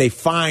is if they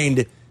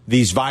find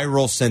these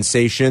viral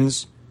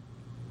sensations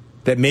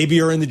that maybe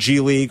are in the G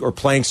League or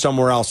playing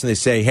somewhere else, and they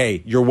say,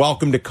 hey, you're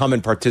welcome to come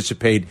and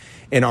participate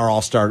in our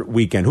All-Star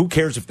weekend. Who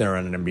cares if they're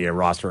on an NBA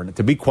roster? And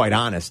to be quite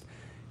honest,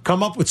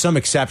 come up with some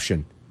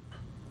exception.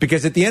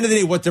 Because at the end of the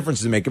day, what difference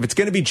does it make? If it's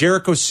going to be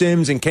Jericho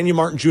Sims and Kenyon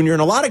Martin Jr.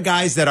 and a lot of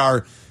guys that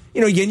are,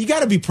 again, you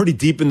got to be pretty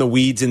deep in the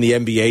weeds in the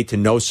NBA to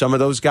know some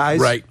of those guys.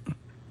 Right.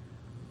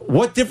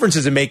 What difference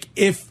does it make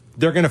if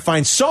they're going to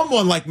find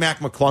someone like Mac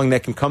McClung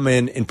that can come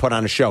in and put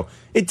on a show?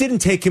 It didn't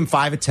take him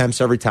 5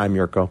 attempts every time,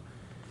 Yurko.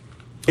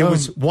 It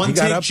was one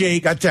take,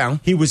 Jake. Got down.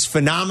 He was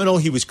phenomenal.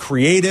 He was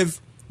creative.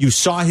 You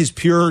saw his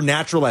pure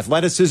natural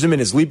athleticism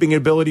and his leaping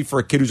ability for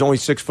a kid who's only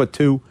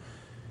 6'2"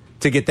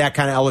 to get that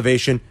kind of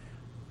elevation.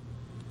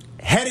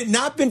 Had it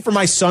not been for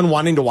my son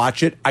wanting to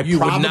watch it, I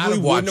probably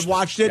wouldn't have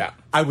watched it. Yeah.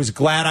 I was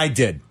glad I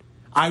did.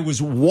 I was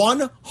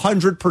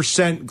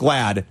 100%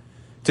 glad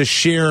to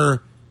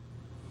share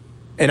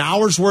an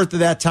hour's worth of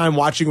that time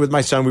watching with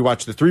my son. We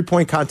watched the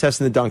 3-point contest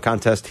and the dunk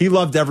contest. He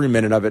loved every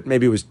minute of it.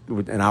 Maybe it was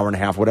an hour and a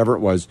half, whatever it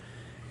was.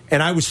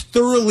 And I was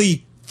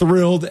thoroughly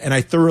thrilled, and I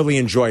thoroughly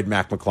enjoyed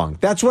Mac McClung.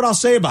 That's what I'll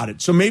say about it.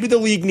 So maybe the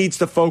league needs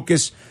to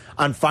focus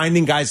on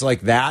finding guys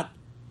like that.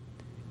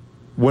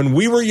 When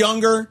we were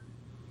younger,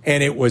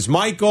 and it was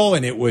Michael,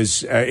 and it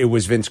was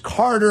Vince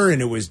Carter,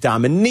 and it was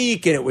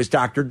Dominique, and it was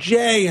Dr.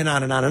 J, and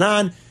on and on and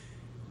on.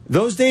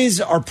 Those days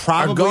are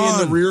probably in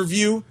the rear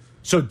view.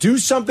 So do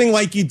something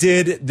like you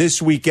did this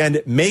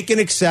weekend. Make an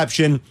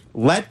exception.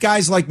 Let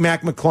guys like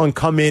Mac McClung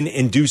come in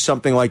and do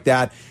something like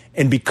that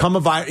and become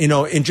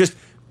and just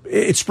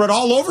it spread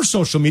all over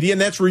social media,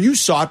 and that's where you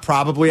saw it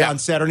probably on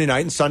Saturday night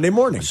and Sunday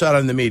morning. I saw it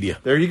on the media.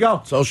 There you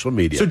go. Social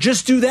media. So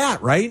just do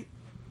that, right?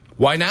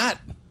 Why not?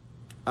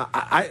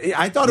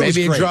 I thought it was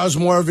great. Maybe it draws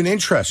more of an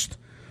interest.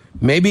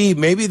 Maybe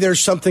there's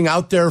something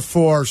out there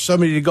for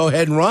somebody to go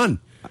ahead and run.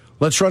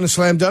 Let's run a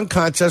slam dunk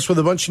contest with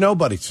a bunch of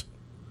nobodies.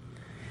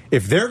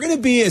 If they're going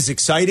to be as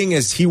exciting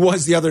as he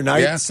was the other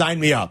night, sign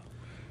me up.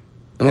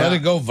 And let it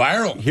go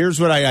viral. Here's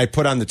what I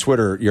put on the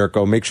Twitter,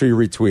 Yurko. Make sure you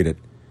retweet it.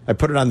 I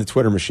put it on the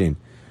Twitter machine.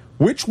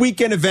 Which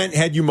weekend event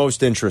had you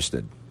most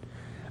interested?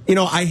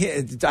 I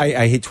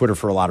hate Twitter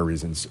for a lot of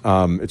reasons.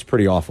 It's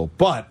pretty awful.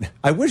 But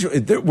I wish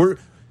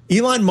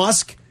Elon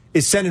Musk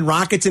is sending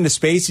rockets into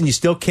space and you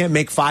still can't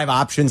make 5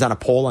 options on a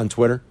poll on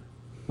Twitter.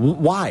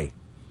 Why?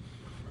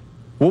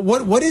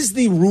 What is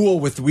the rule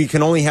with we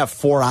can only have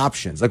 4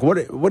 options? Like what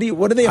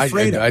are they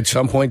afraid of? At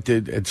some point,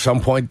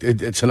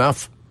 it's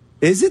enough.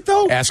 Is it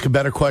though? Ask a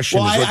better question.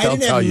 Is what they'll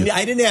tell you.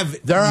 I didn't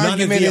have their none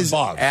argument of the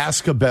above.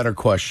 Ask a better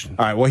question.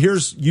 All right. Well,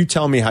 you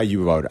tell me how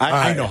you voted.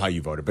 I know how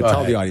you voted, but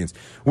tell the audience.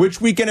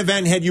 Which weekend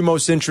event had you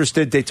most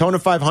interested? Daytona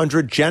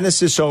 500,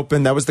 Genesis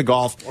Open, that was the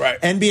golf,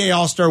 right. NBA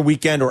All-Star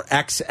Weekend, or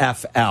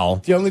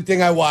XFL? The only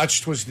thing I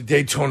watched was the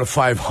Daytona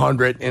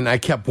 500, and I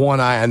kept one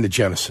eye on the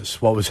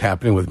Genesis. What was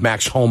happening with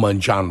Max Homa and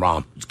John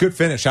Rahm? It's a good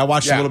finish. I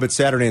watched a little bit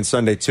Saturday and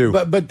Sunday too.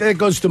 But that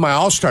goes to my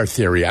All-Star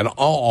theory on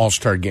all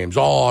All-Star games.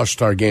 All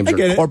All-Star games are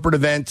a corporate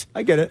event.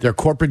 I get it. They're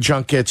corporate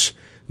junkets.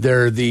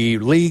 They're the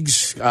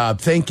leagues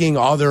thanking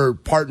other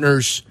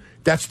partners.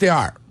 That's the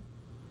art.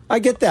 I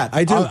get that.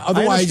 I do. I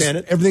Otherwise, understand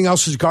it. everything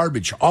else is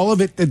garbage. All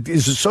of it that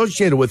is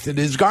associated with it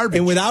is garbage.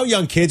 And without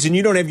young kids, and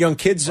you don't have young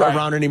kids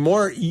around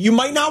anymore, you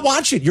might not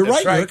watch it. You're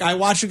right, Rick. I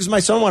watched it because my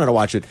son wanted to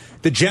watch it.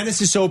 The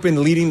Genesis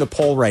Open leading the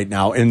poll right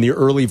now in the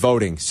early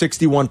voting,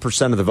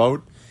 61% of the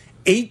vote,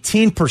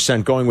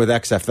 18% going with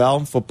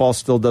XFL. Football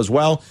still does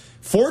well.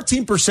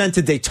 14%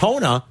 to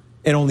Daytona,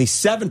 and only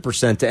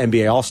 7% to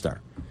NBA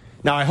All-Star.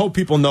 Now, I hope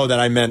people know that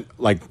I meant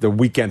like the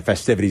weekend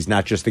festivities,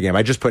 not just the game.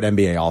 I just put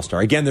NBA All-Star.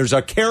 Again, there's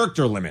a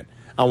character limit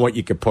on what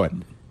you could put.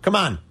 Come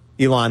on,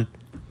 Elon.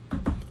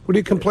 What are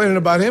you complaining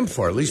about him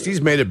for? At least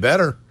he's made it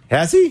better.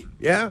 Has he?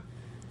 Yeah.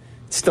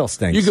 It still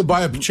stinks. You could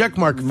buy a check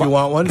mark if you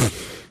want one.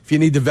 If you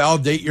need to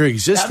validate your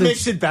existence. That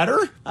makes it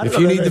better? If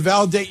you need to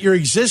validate your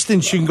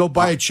existence, you can go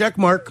buy a check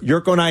mark.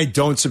 Yurko and I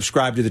don't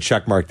subscribe to the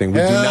check mark thing. We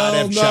do not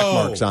have check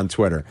marks on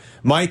Twitter.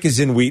 Mike is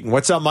in Wheaton.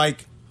 What's up,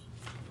 Mike?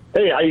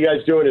 Hey, how you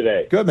guys doing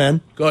today? Good,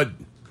 man. Good.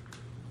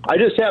 I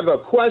just have a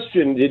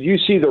question. Did you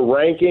see the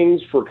rankings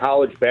for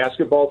college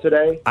basketball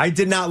today? I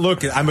did not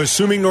look. I'm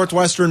assuming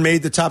Northwestern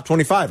made the top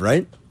 25,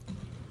 right?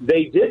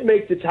 They did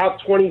make the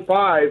top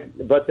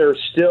 25, but they're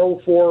still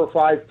 4 or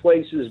 5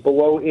 places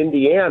below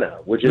Indiana,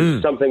 which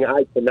is something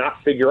I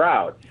cannot figure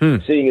out,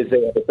 seeing as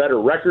they have a better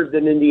record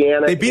than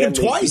Indiana. They beat them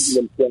twice,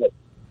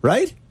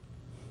 right?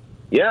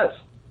 Yes.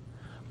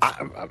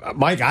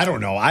 Mike, I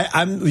don't know.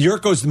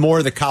 Yurko's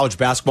more the college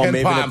basketball Ken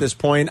maven Pom. at this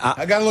point.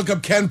 I got to look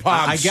up Ken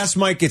Poms. I guess,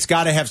 Mike, it's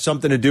got to have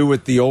something to do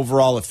with the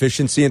overall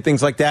efficiency and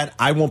things like that.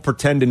 I won't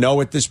pretend to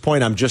know at this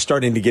point. I'm just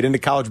starting to get into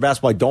college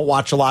basketball. I don't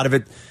watch a lot of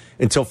it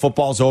until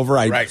football's over.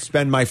 I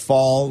spend my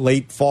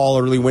late fall,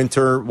 early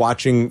winter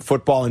watching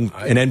football and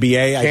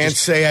NBA. I can't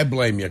say I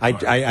blame you.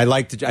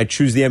 I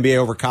choose the NBA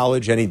over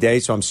college any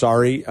day, so I'm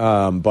sorry.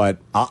 But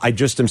I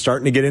just am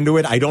starting to get into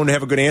it. I don't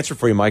have a good answer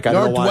for you, Mike. I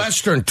don't know why.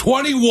 Northwestern,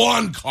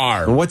 21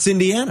 car. And what's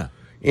Indiana?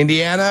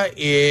 Indiana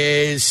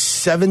is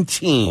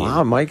 17.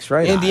 Wow, Mike's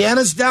right.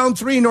 Indiana's down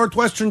 3,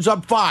 Northwestern's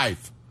up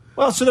 5.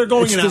 Well, so they're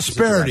going it's in opposite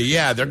disparity. directions.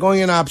 Yeah, they're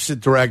going in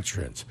opposite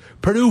directions.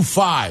 Purdue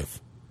 5.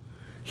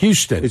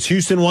 Houston. Is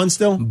Houston 1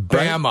 still?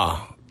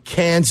 Bama.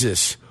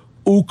 Kansas.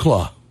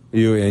 UCLA.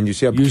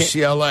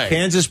 UCLA.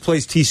 Kansas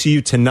plays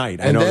TCU tonight.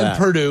 I know that. And then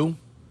Purdue.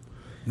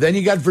 Then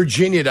you got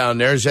Virginia down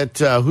there. Is that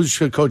who's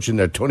coaching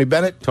there? Tony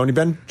Bennett? Tony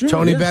Bennett.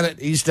 Tony Bennett.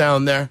 He's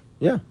down there.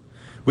 Yeah.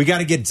 We got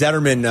to get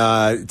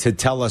Zetterman to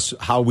tell us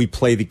how we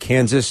play the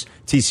Kansas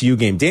TCU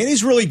game.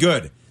 Danny's really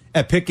good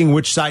at picking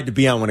which side to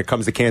be on when it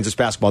comes to Kansas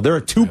basketball. They're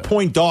a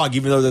 2-point dog,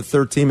 even though they're the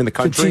third team in the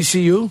country.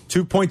 TCU?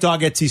 2-point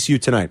dog at TCU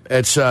tonight.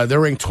 It's they're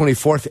ranked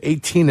 24th,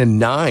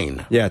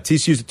 18-9. Yeah,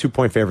 TCU's a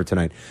 2-point favorite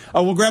tonight.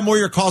 We'll grab more of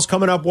your calls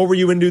coming up. What were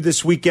you into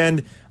this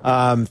weekend?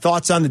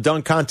 Thoughts on the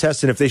dunk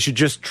contest, and if they should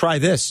just try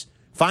this.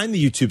 Find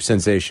the YouTube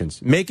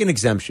sensations. Make an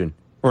exemption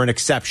or an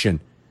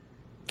exception.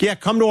 Yeah,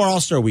 come to our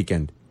All-Star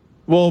weekend.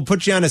 We'll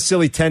put you on a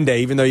silly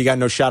 10-day, even though you got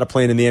no shot of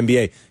playing in the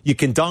NBA. You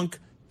can dunk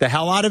the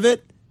hell out of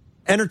it.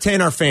 Entertain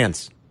our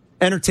fans.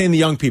 Entertain the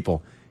young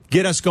people.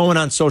 Get us going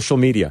on social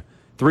media.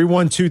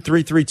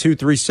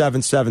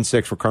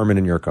 312-332-3776 for Carmen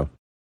and Yurko.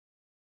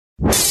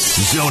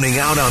 Zoning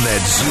out on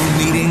that Zoom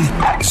meeting?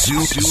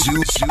 Zoom.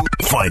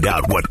 Find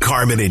out what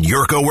Carmen and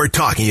Yurko were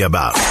talking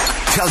about.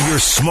 Tell your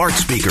smart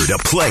speaker to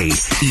play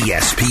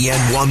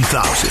ESPN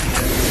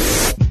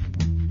 1000.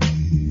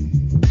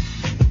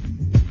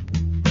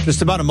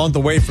 Just about a month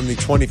away from the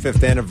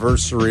 25th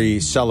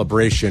anniversary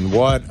celebration.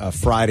 What a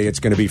Friday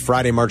it's going to be.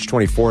 Friday, March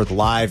 24th,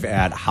 live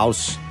at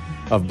House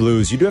of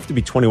Blues. You do have to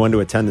be 21 to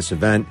attend this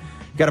event.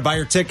 You got to buy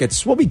your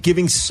tickets. We'll be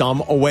giving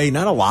some away.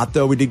 Not a lot,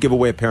 though. We did give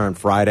away a pair on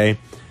Friday.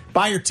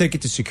 Buy your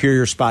ticket to secure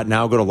your spot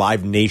now. Go to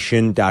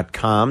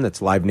livenation.com.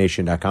 That's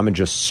livenation.com and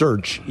just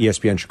search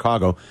ESPN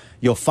Chicago.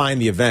 You'll find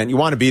the event. You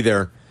want to be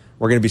there.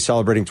 We're going to be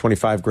celebrating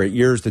 25 great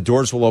years. The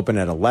doors will open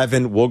at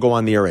 11. We'll go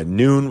on the air at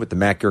noon with the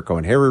Mac, Yurko,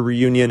 and Harry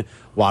reunion.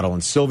 Waddle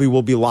and Sylvie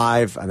will be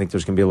live. I think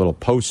there's going to be a little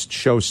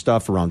post-show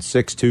stuff around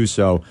 6, too.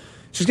 So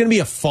it's just going to be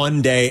a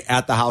fun day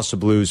at the House of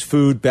Blues.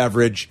 Food,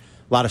 beverage,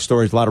 a lot of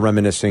stories, a lot of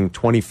reminiscing.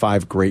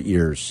 25 great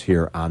years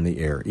here on the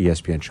air,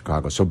 ESPN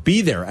Chicago. So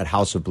be there at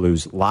House of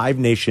Blues,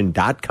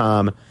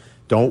 livenation.com.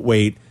 Don't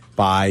wait.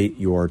 Buy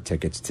your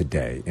tickets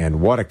today.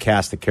 And what a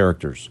cast of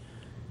characters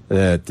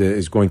that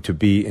is going to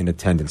be in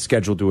attendance.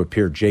 Scheduled to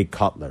appear Jay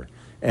Cutler,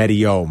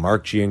 Eddie O,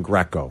 Mark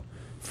Giangrieco,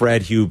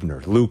 Fred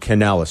Hubner, Lou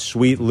Canella,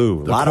 Sweet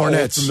Lou. A lot of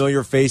old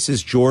familiar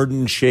faces.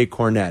 Jordan Shea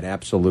Cornette,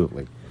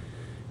 absolutely.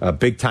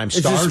 Big-time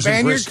stars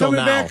in Bristol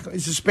now. Back?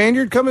 Is the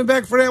Spaniard coming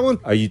back for that one?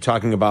 Are you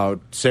talking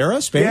about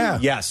Sarah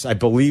Spaniard? Yeah. Yes, I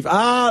believe.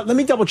 Let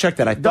me double-check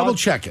that.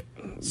 Double-check it.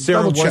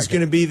 Sarah was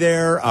going to be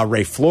there.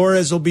 Ray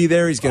Flores will be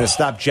there. He's going to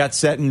stop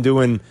jet-setting,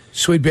 doing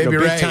Sweet Baby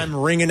Ray. big-time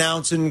ring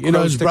announcing. You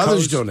know, his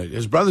brother's doing it.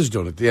 His brother's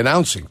doing it, the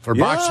announcing for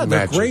boxing matches.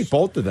 Yeah, they're great,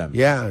 both of them.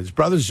 Yeah, his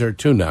brother's there,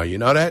 too, now. You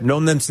know that?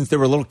 Known them since they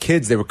were little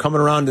kids. They were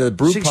coming around to the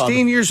brew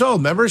 16 years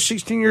old. Remember?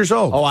 16 years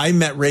old. Oh, I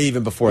met Ray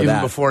even before that.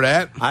 Even before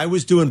that? I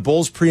was doing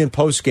Bulls pre- and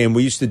post-game.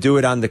 We used to do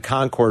it on the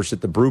concourse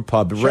at the brew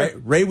pub. Sure.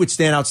 Ray would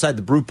stand outside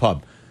the brew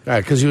pub. Right,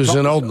 because he was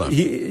old enough.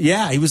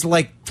 He was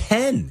like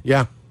 10.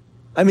 Yeah.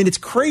 I mean, it's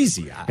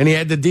crazy. And he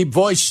had the deep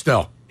voice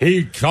still.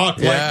 He talked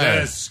like Yeah.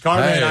 this.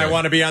 Carmen, Hey. I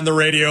want to be on the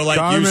radio like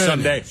Carmen, you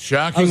someday.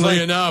 shockingly I was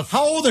like, enough.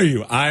 How old are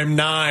you? I'm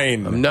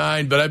 9. I'm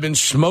 9, but I've been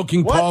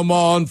smoking Pall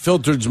Mall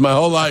unfiltered my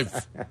whole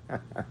life.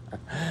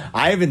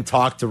 I haven't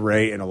talked to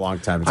Ray in a long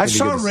time. It's I gonna be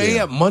saw good to see Ray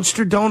him. at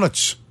Munster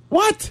Donuts.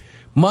 What?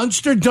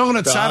 Munster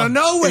Donuts out of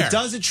nowhere. It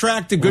does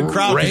attract a good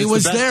crowd. Ray It's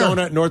was the best there.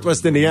 donut in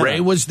Northwest Indiana. Ray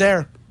was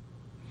there.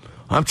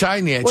 I'm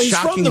telling you, it's Well, he's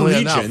from the shockingly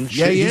region. enough.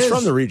 Yeah, he He's is.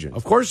 from the region.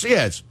 Of course he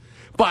is.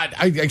 But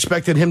I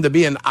expected him to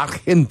be in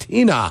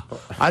Argentina.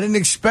 I didn't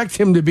expect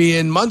him to be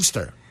in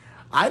Munster.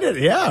 I did.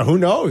 Yeah, who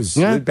knows?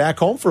 Yeah. Back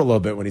home for a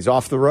little bit when he's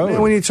off the road.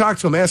 Man, when you talk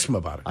to him, ask him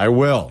about it. I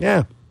will.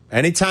 Yeah.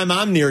 Anytime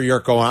I'm near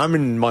Yurko, I'm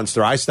in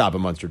Munster, I stop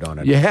at Munster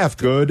Donut. You have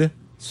to. Good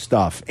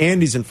stuff.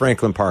 Andy's in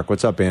Franklin Park.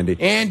 What's up, Andy?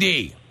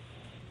 Andy.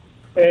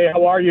 Hey,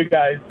 how are you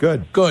guys?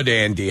 Good. Good,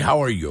 Andy.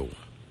 How are you?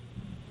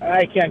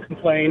 I can't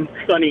complain.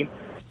 Sunny.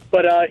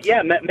 But,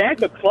 Mac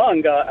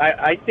McClung,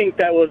 I think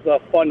that was a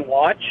fun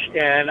watch,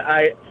 and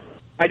I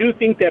do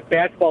think that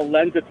basketball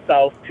lends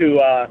itself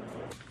to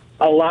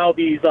allow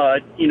these,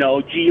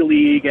 G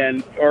League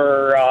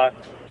or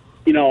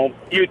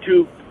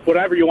YouTube,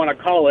 whatever you want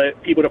to call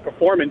it, people to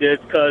perform in this,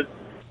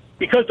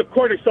 because the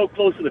court is so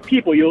close to the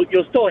people, you'll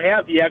still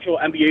have the actual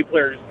NBA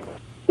players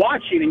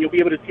watching, and you'll be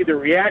able to see their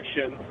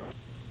reaction.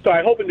 So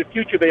I hope in the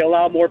future they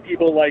allow more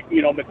people like,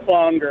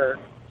 McClung or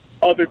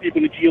other people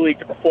in the G League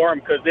to perform,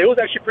 because it was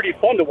actually pretty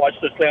fun to watch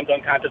the slam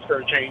dunk contest for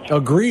a change.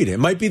 Agreed. It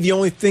might be the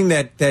only thing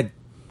that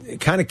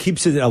kind of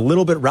keeps it a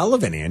little bit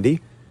relevant, Andy.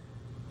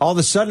 All of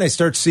a sudden, I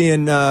start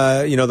seeing,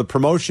 the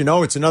promotion.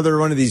 Oh, it's another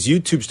one of these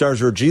YouTube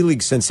stars or a G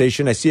League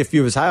sensation. I see a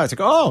few of his highlights. Like,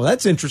 oh,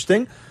 that's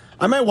interesting.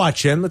 I might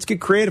watch him. Let's get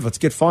creative. Let's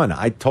get fun.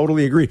 I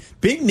totally agree.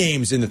 Big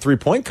names in the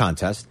three-point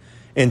contest.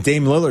 And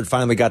Dame Lillard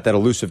finally got that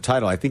elusive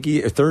title. I think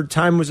a third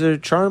time was a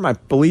charm, I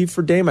believe,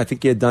 for Dame. I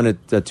think he had done it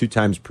 2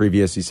 times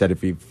previous. He said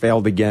if he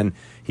failed again,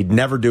 he'd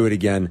never do it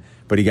again.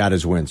 But he got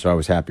his win, so I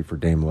was happy for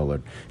Dame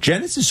Lillard.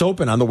 Genesis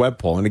Open on the web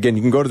poll. And again,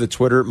 you can go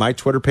to my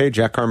Twitter page,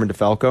 at Carmen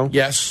DeFalco.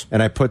 Yes.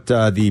 And I put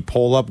the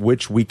poll up,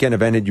 which weekend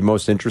event are you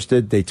most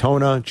interested?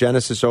 Daytona,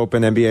 Genesis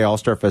Open, NBA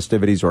All-Star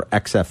Festivities, or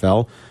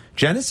XFL.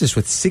 Genesis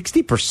with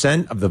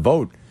 60% of the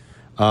vote.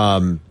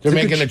 They're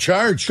making a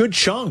charge. Good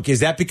chunk. Is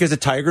that because of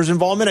Tiger's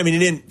involvement? I mean, it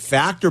didn't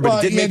factor, but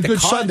it did he make had the a good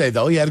cut. Sunday,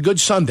 though. He had a good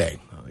Sunday.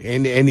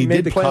 And he Made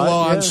did the play cut,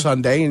 well yeah. on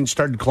Sunday and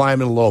started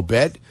climbing a little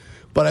bit.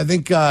 But I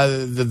think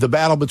the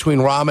battle between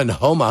Rahm and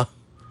Homa.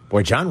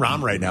 Boy, John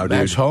Rahm right now, dude.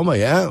 Max Homa,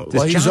 yeah. Does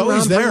Well, he's John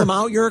always Rahm there. bring him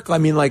out, Yerk? I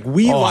mean, like,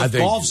 we I love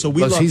think- golf, so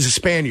we plus love... He's a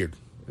Spaniard.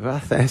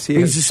 Well, yes, he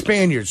He's a is.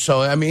 Spaniard.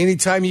 So, I mean,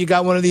 anytime you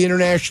got one of the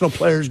international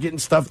players getting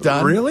stuff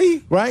done.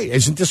 Really? Right.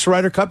 Isn't this a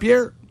Ryder Cup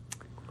year?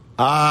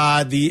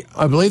 I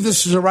believe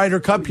this is a Ryder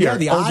Cup year. Yeah,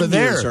 the over odd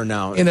there years are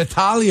now. in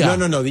Italia.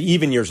 No. The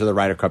even years are the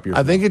Ryder Cup years.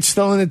 I think it's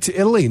still in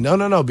Italy.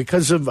 No.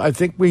 Because of, I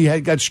think we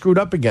got screwed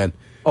up again.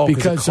 Oh,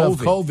 because of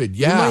COVID.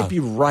 Yeah. You might be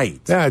right.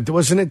 Yeah,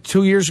 wasn't it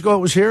 2 years ago it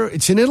was here?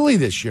 It's in Italy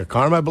this year,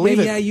 Carm. I believe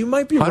it. Yeah, you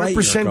might be right,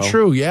 100% Yurko.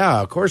 true.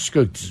 Yeah, of course.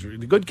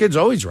 The good kid's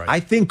always right. I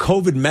think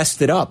COVID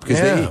messed it up because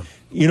Yeah.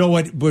 you know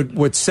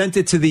what sent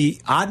it to the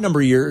odd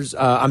number years,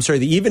 the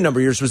even number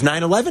years was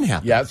 9/11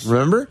 happened. Yes.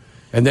 Remember?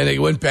 And then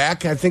it went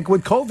back, I think,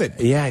 with COVID.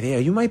 Yeah,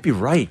 you might be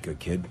right, good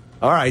kid.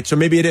 All right, so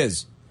maybe it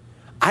is.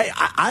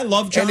 I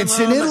love John And it's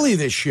Rahm. in Italy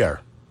this year.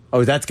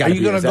 Oh, that's got Are to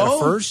you be. going to Is that go?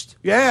 a first?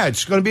 Yeah,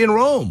 it's going to be in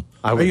Rome.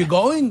 Are you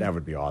going? That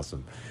would be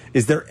awesome.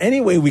 Is there any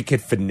way we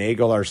could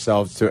finagle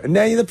ourselves to?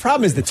 No, the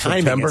problem is the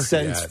timing. September? It's Yeah,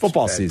 it's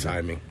football bad season,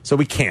 timing. so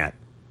we can't.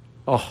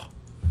 Oh,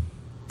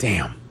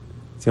 damn!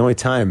 It's the only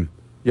time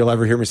you'll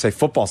ever hear me say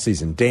football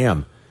season.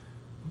 Damn,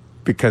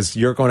 because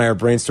Yurko and I are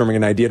brainstorming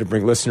an idea to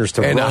bring listeners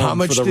to And Rome how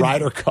much for the did,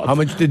 Ryder Cup. How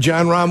much did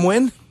John Rahm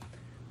win?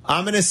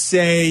 I'm going to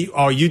say,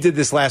 you did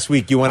this last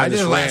week. You went on I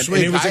this did it rant, last and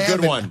week. it was I a good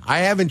haven't- one. I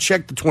haven't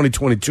checked the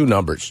 2022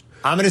 numbers.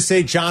 I'm going to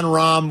say John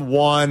Rahm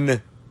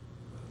won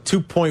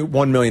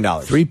 $2.1 million.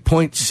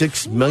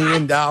 $3.6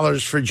 million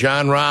for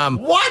John Rahm.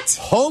 What?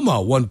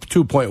 Homa won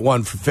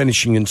 2.1 for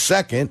finishing in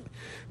second.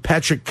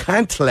 Patrick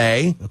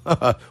Cantlay,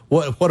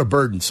 what a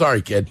burden.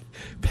 Sorry, kid.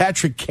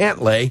 Patrick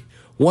Cantlay,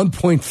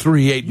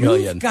 $1.38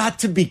 million. You've got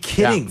to be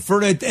kidding. Yeah.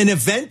 For an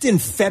event in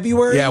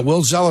February? Yeah,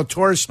 Will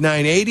Zalatoris,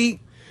 $980.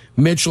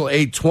 Mitchell,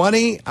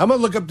 $820. I'm going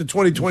to look up the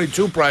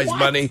 2022 prize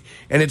money,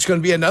 and it's going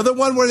to be another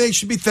one where they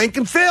should be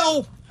thanking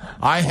Phil.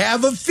 I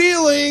have a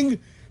feeling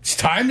it's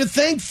time to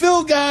thank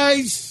Phil,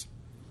 guys.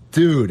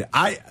 Dude,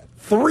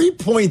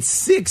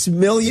 $3.6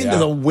 million to Yeah.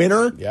 the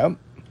winner? Yep.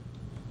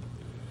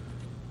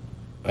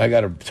 I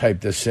got to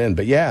type this in,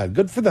 but yeah,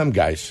 good for them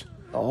guys.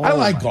 I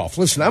like golf.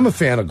 Listen, I'm a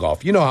fan of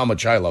golf. You know how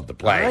much I love to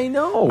play. I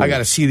know. I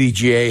got a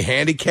CDGA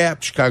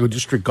handicap, Chicago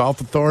District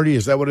Golf Authority.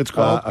 Is that what it's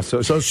called?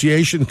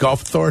 Association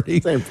Golf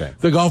Authority. Same thing.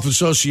 The Golf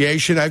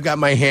Association. I've got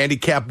my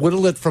handicap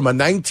whittle it from a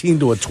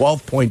 19 to a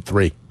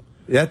 12.3.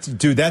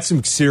 That's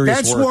some serious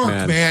That's work,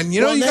 man. man.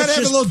 You know, Well, you got that's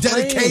to have a just little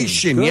playing.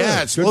 dedication. Good.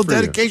 Yes, a Good little for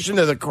you. dedication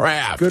to the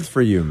craft. Good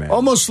for you, man.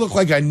 Almost looked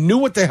like I knew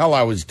what the hell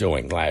I was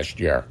doing last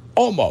year.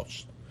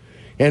 Almost.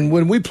 And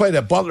when we played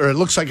at Butler, it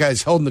looks like I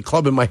was holding the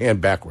club in my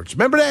hand backwards.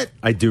 Remember that?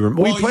 I do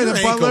remember. We played your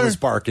at ankle Butler. was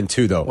barking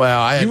too, though.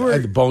 Well, I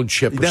had the bone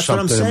chip or That's what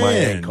I'm something in my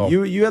saying. ankle.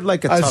 You had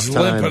like a I tough was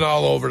time. limping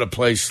all over the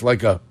place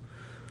like a.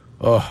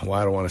 Oh, well,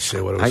 I don't want to say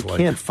what it was I like.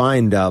 can't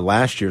find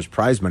last year's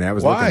prize money. I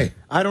was Why? looking.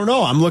 I don't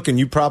know. I'm looking.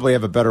 You probably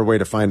have a better way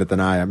to find it than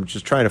I. I'm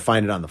just trying to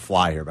find it on the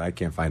fly here, but I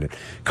can't find it.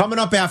 Coming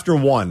up after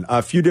 1,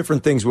 a few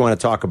different things we want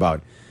to talk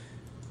about.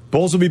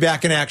 Bulls will be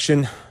back in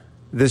action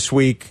this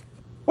week.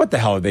 What the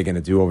hell are they going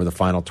to do over the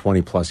final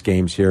 20-plus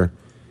games here?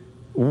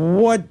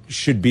 What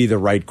should be the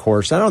right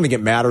course? I don't think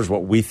it matters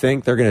what we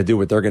think. They're going to do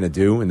what they're going to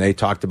do, and they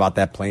talked about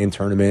that play-in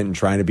tournament and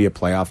trying to be a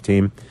playoff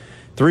team.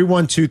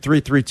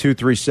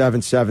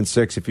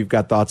 312-332-3776 if you've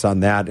got thoughts on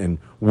that and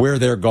where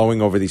they're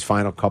going over these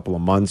final couple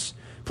of months.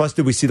 Plus,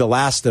 did we see the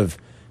last of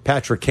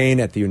Patrick Kane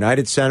at the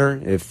United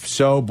Center? If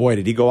so, boy,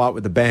 did he go out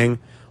with a bang.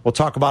 We'll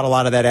talk about a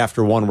lot of that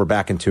after 1. We're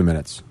back in 2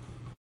 minutes.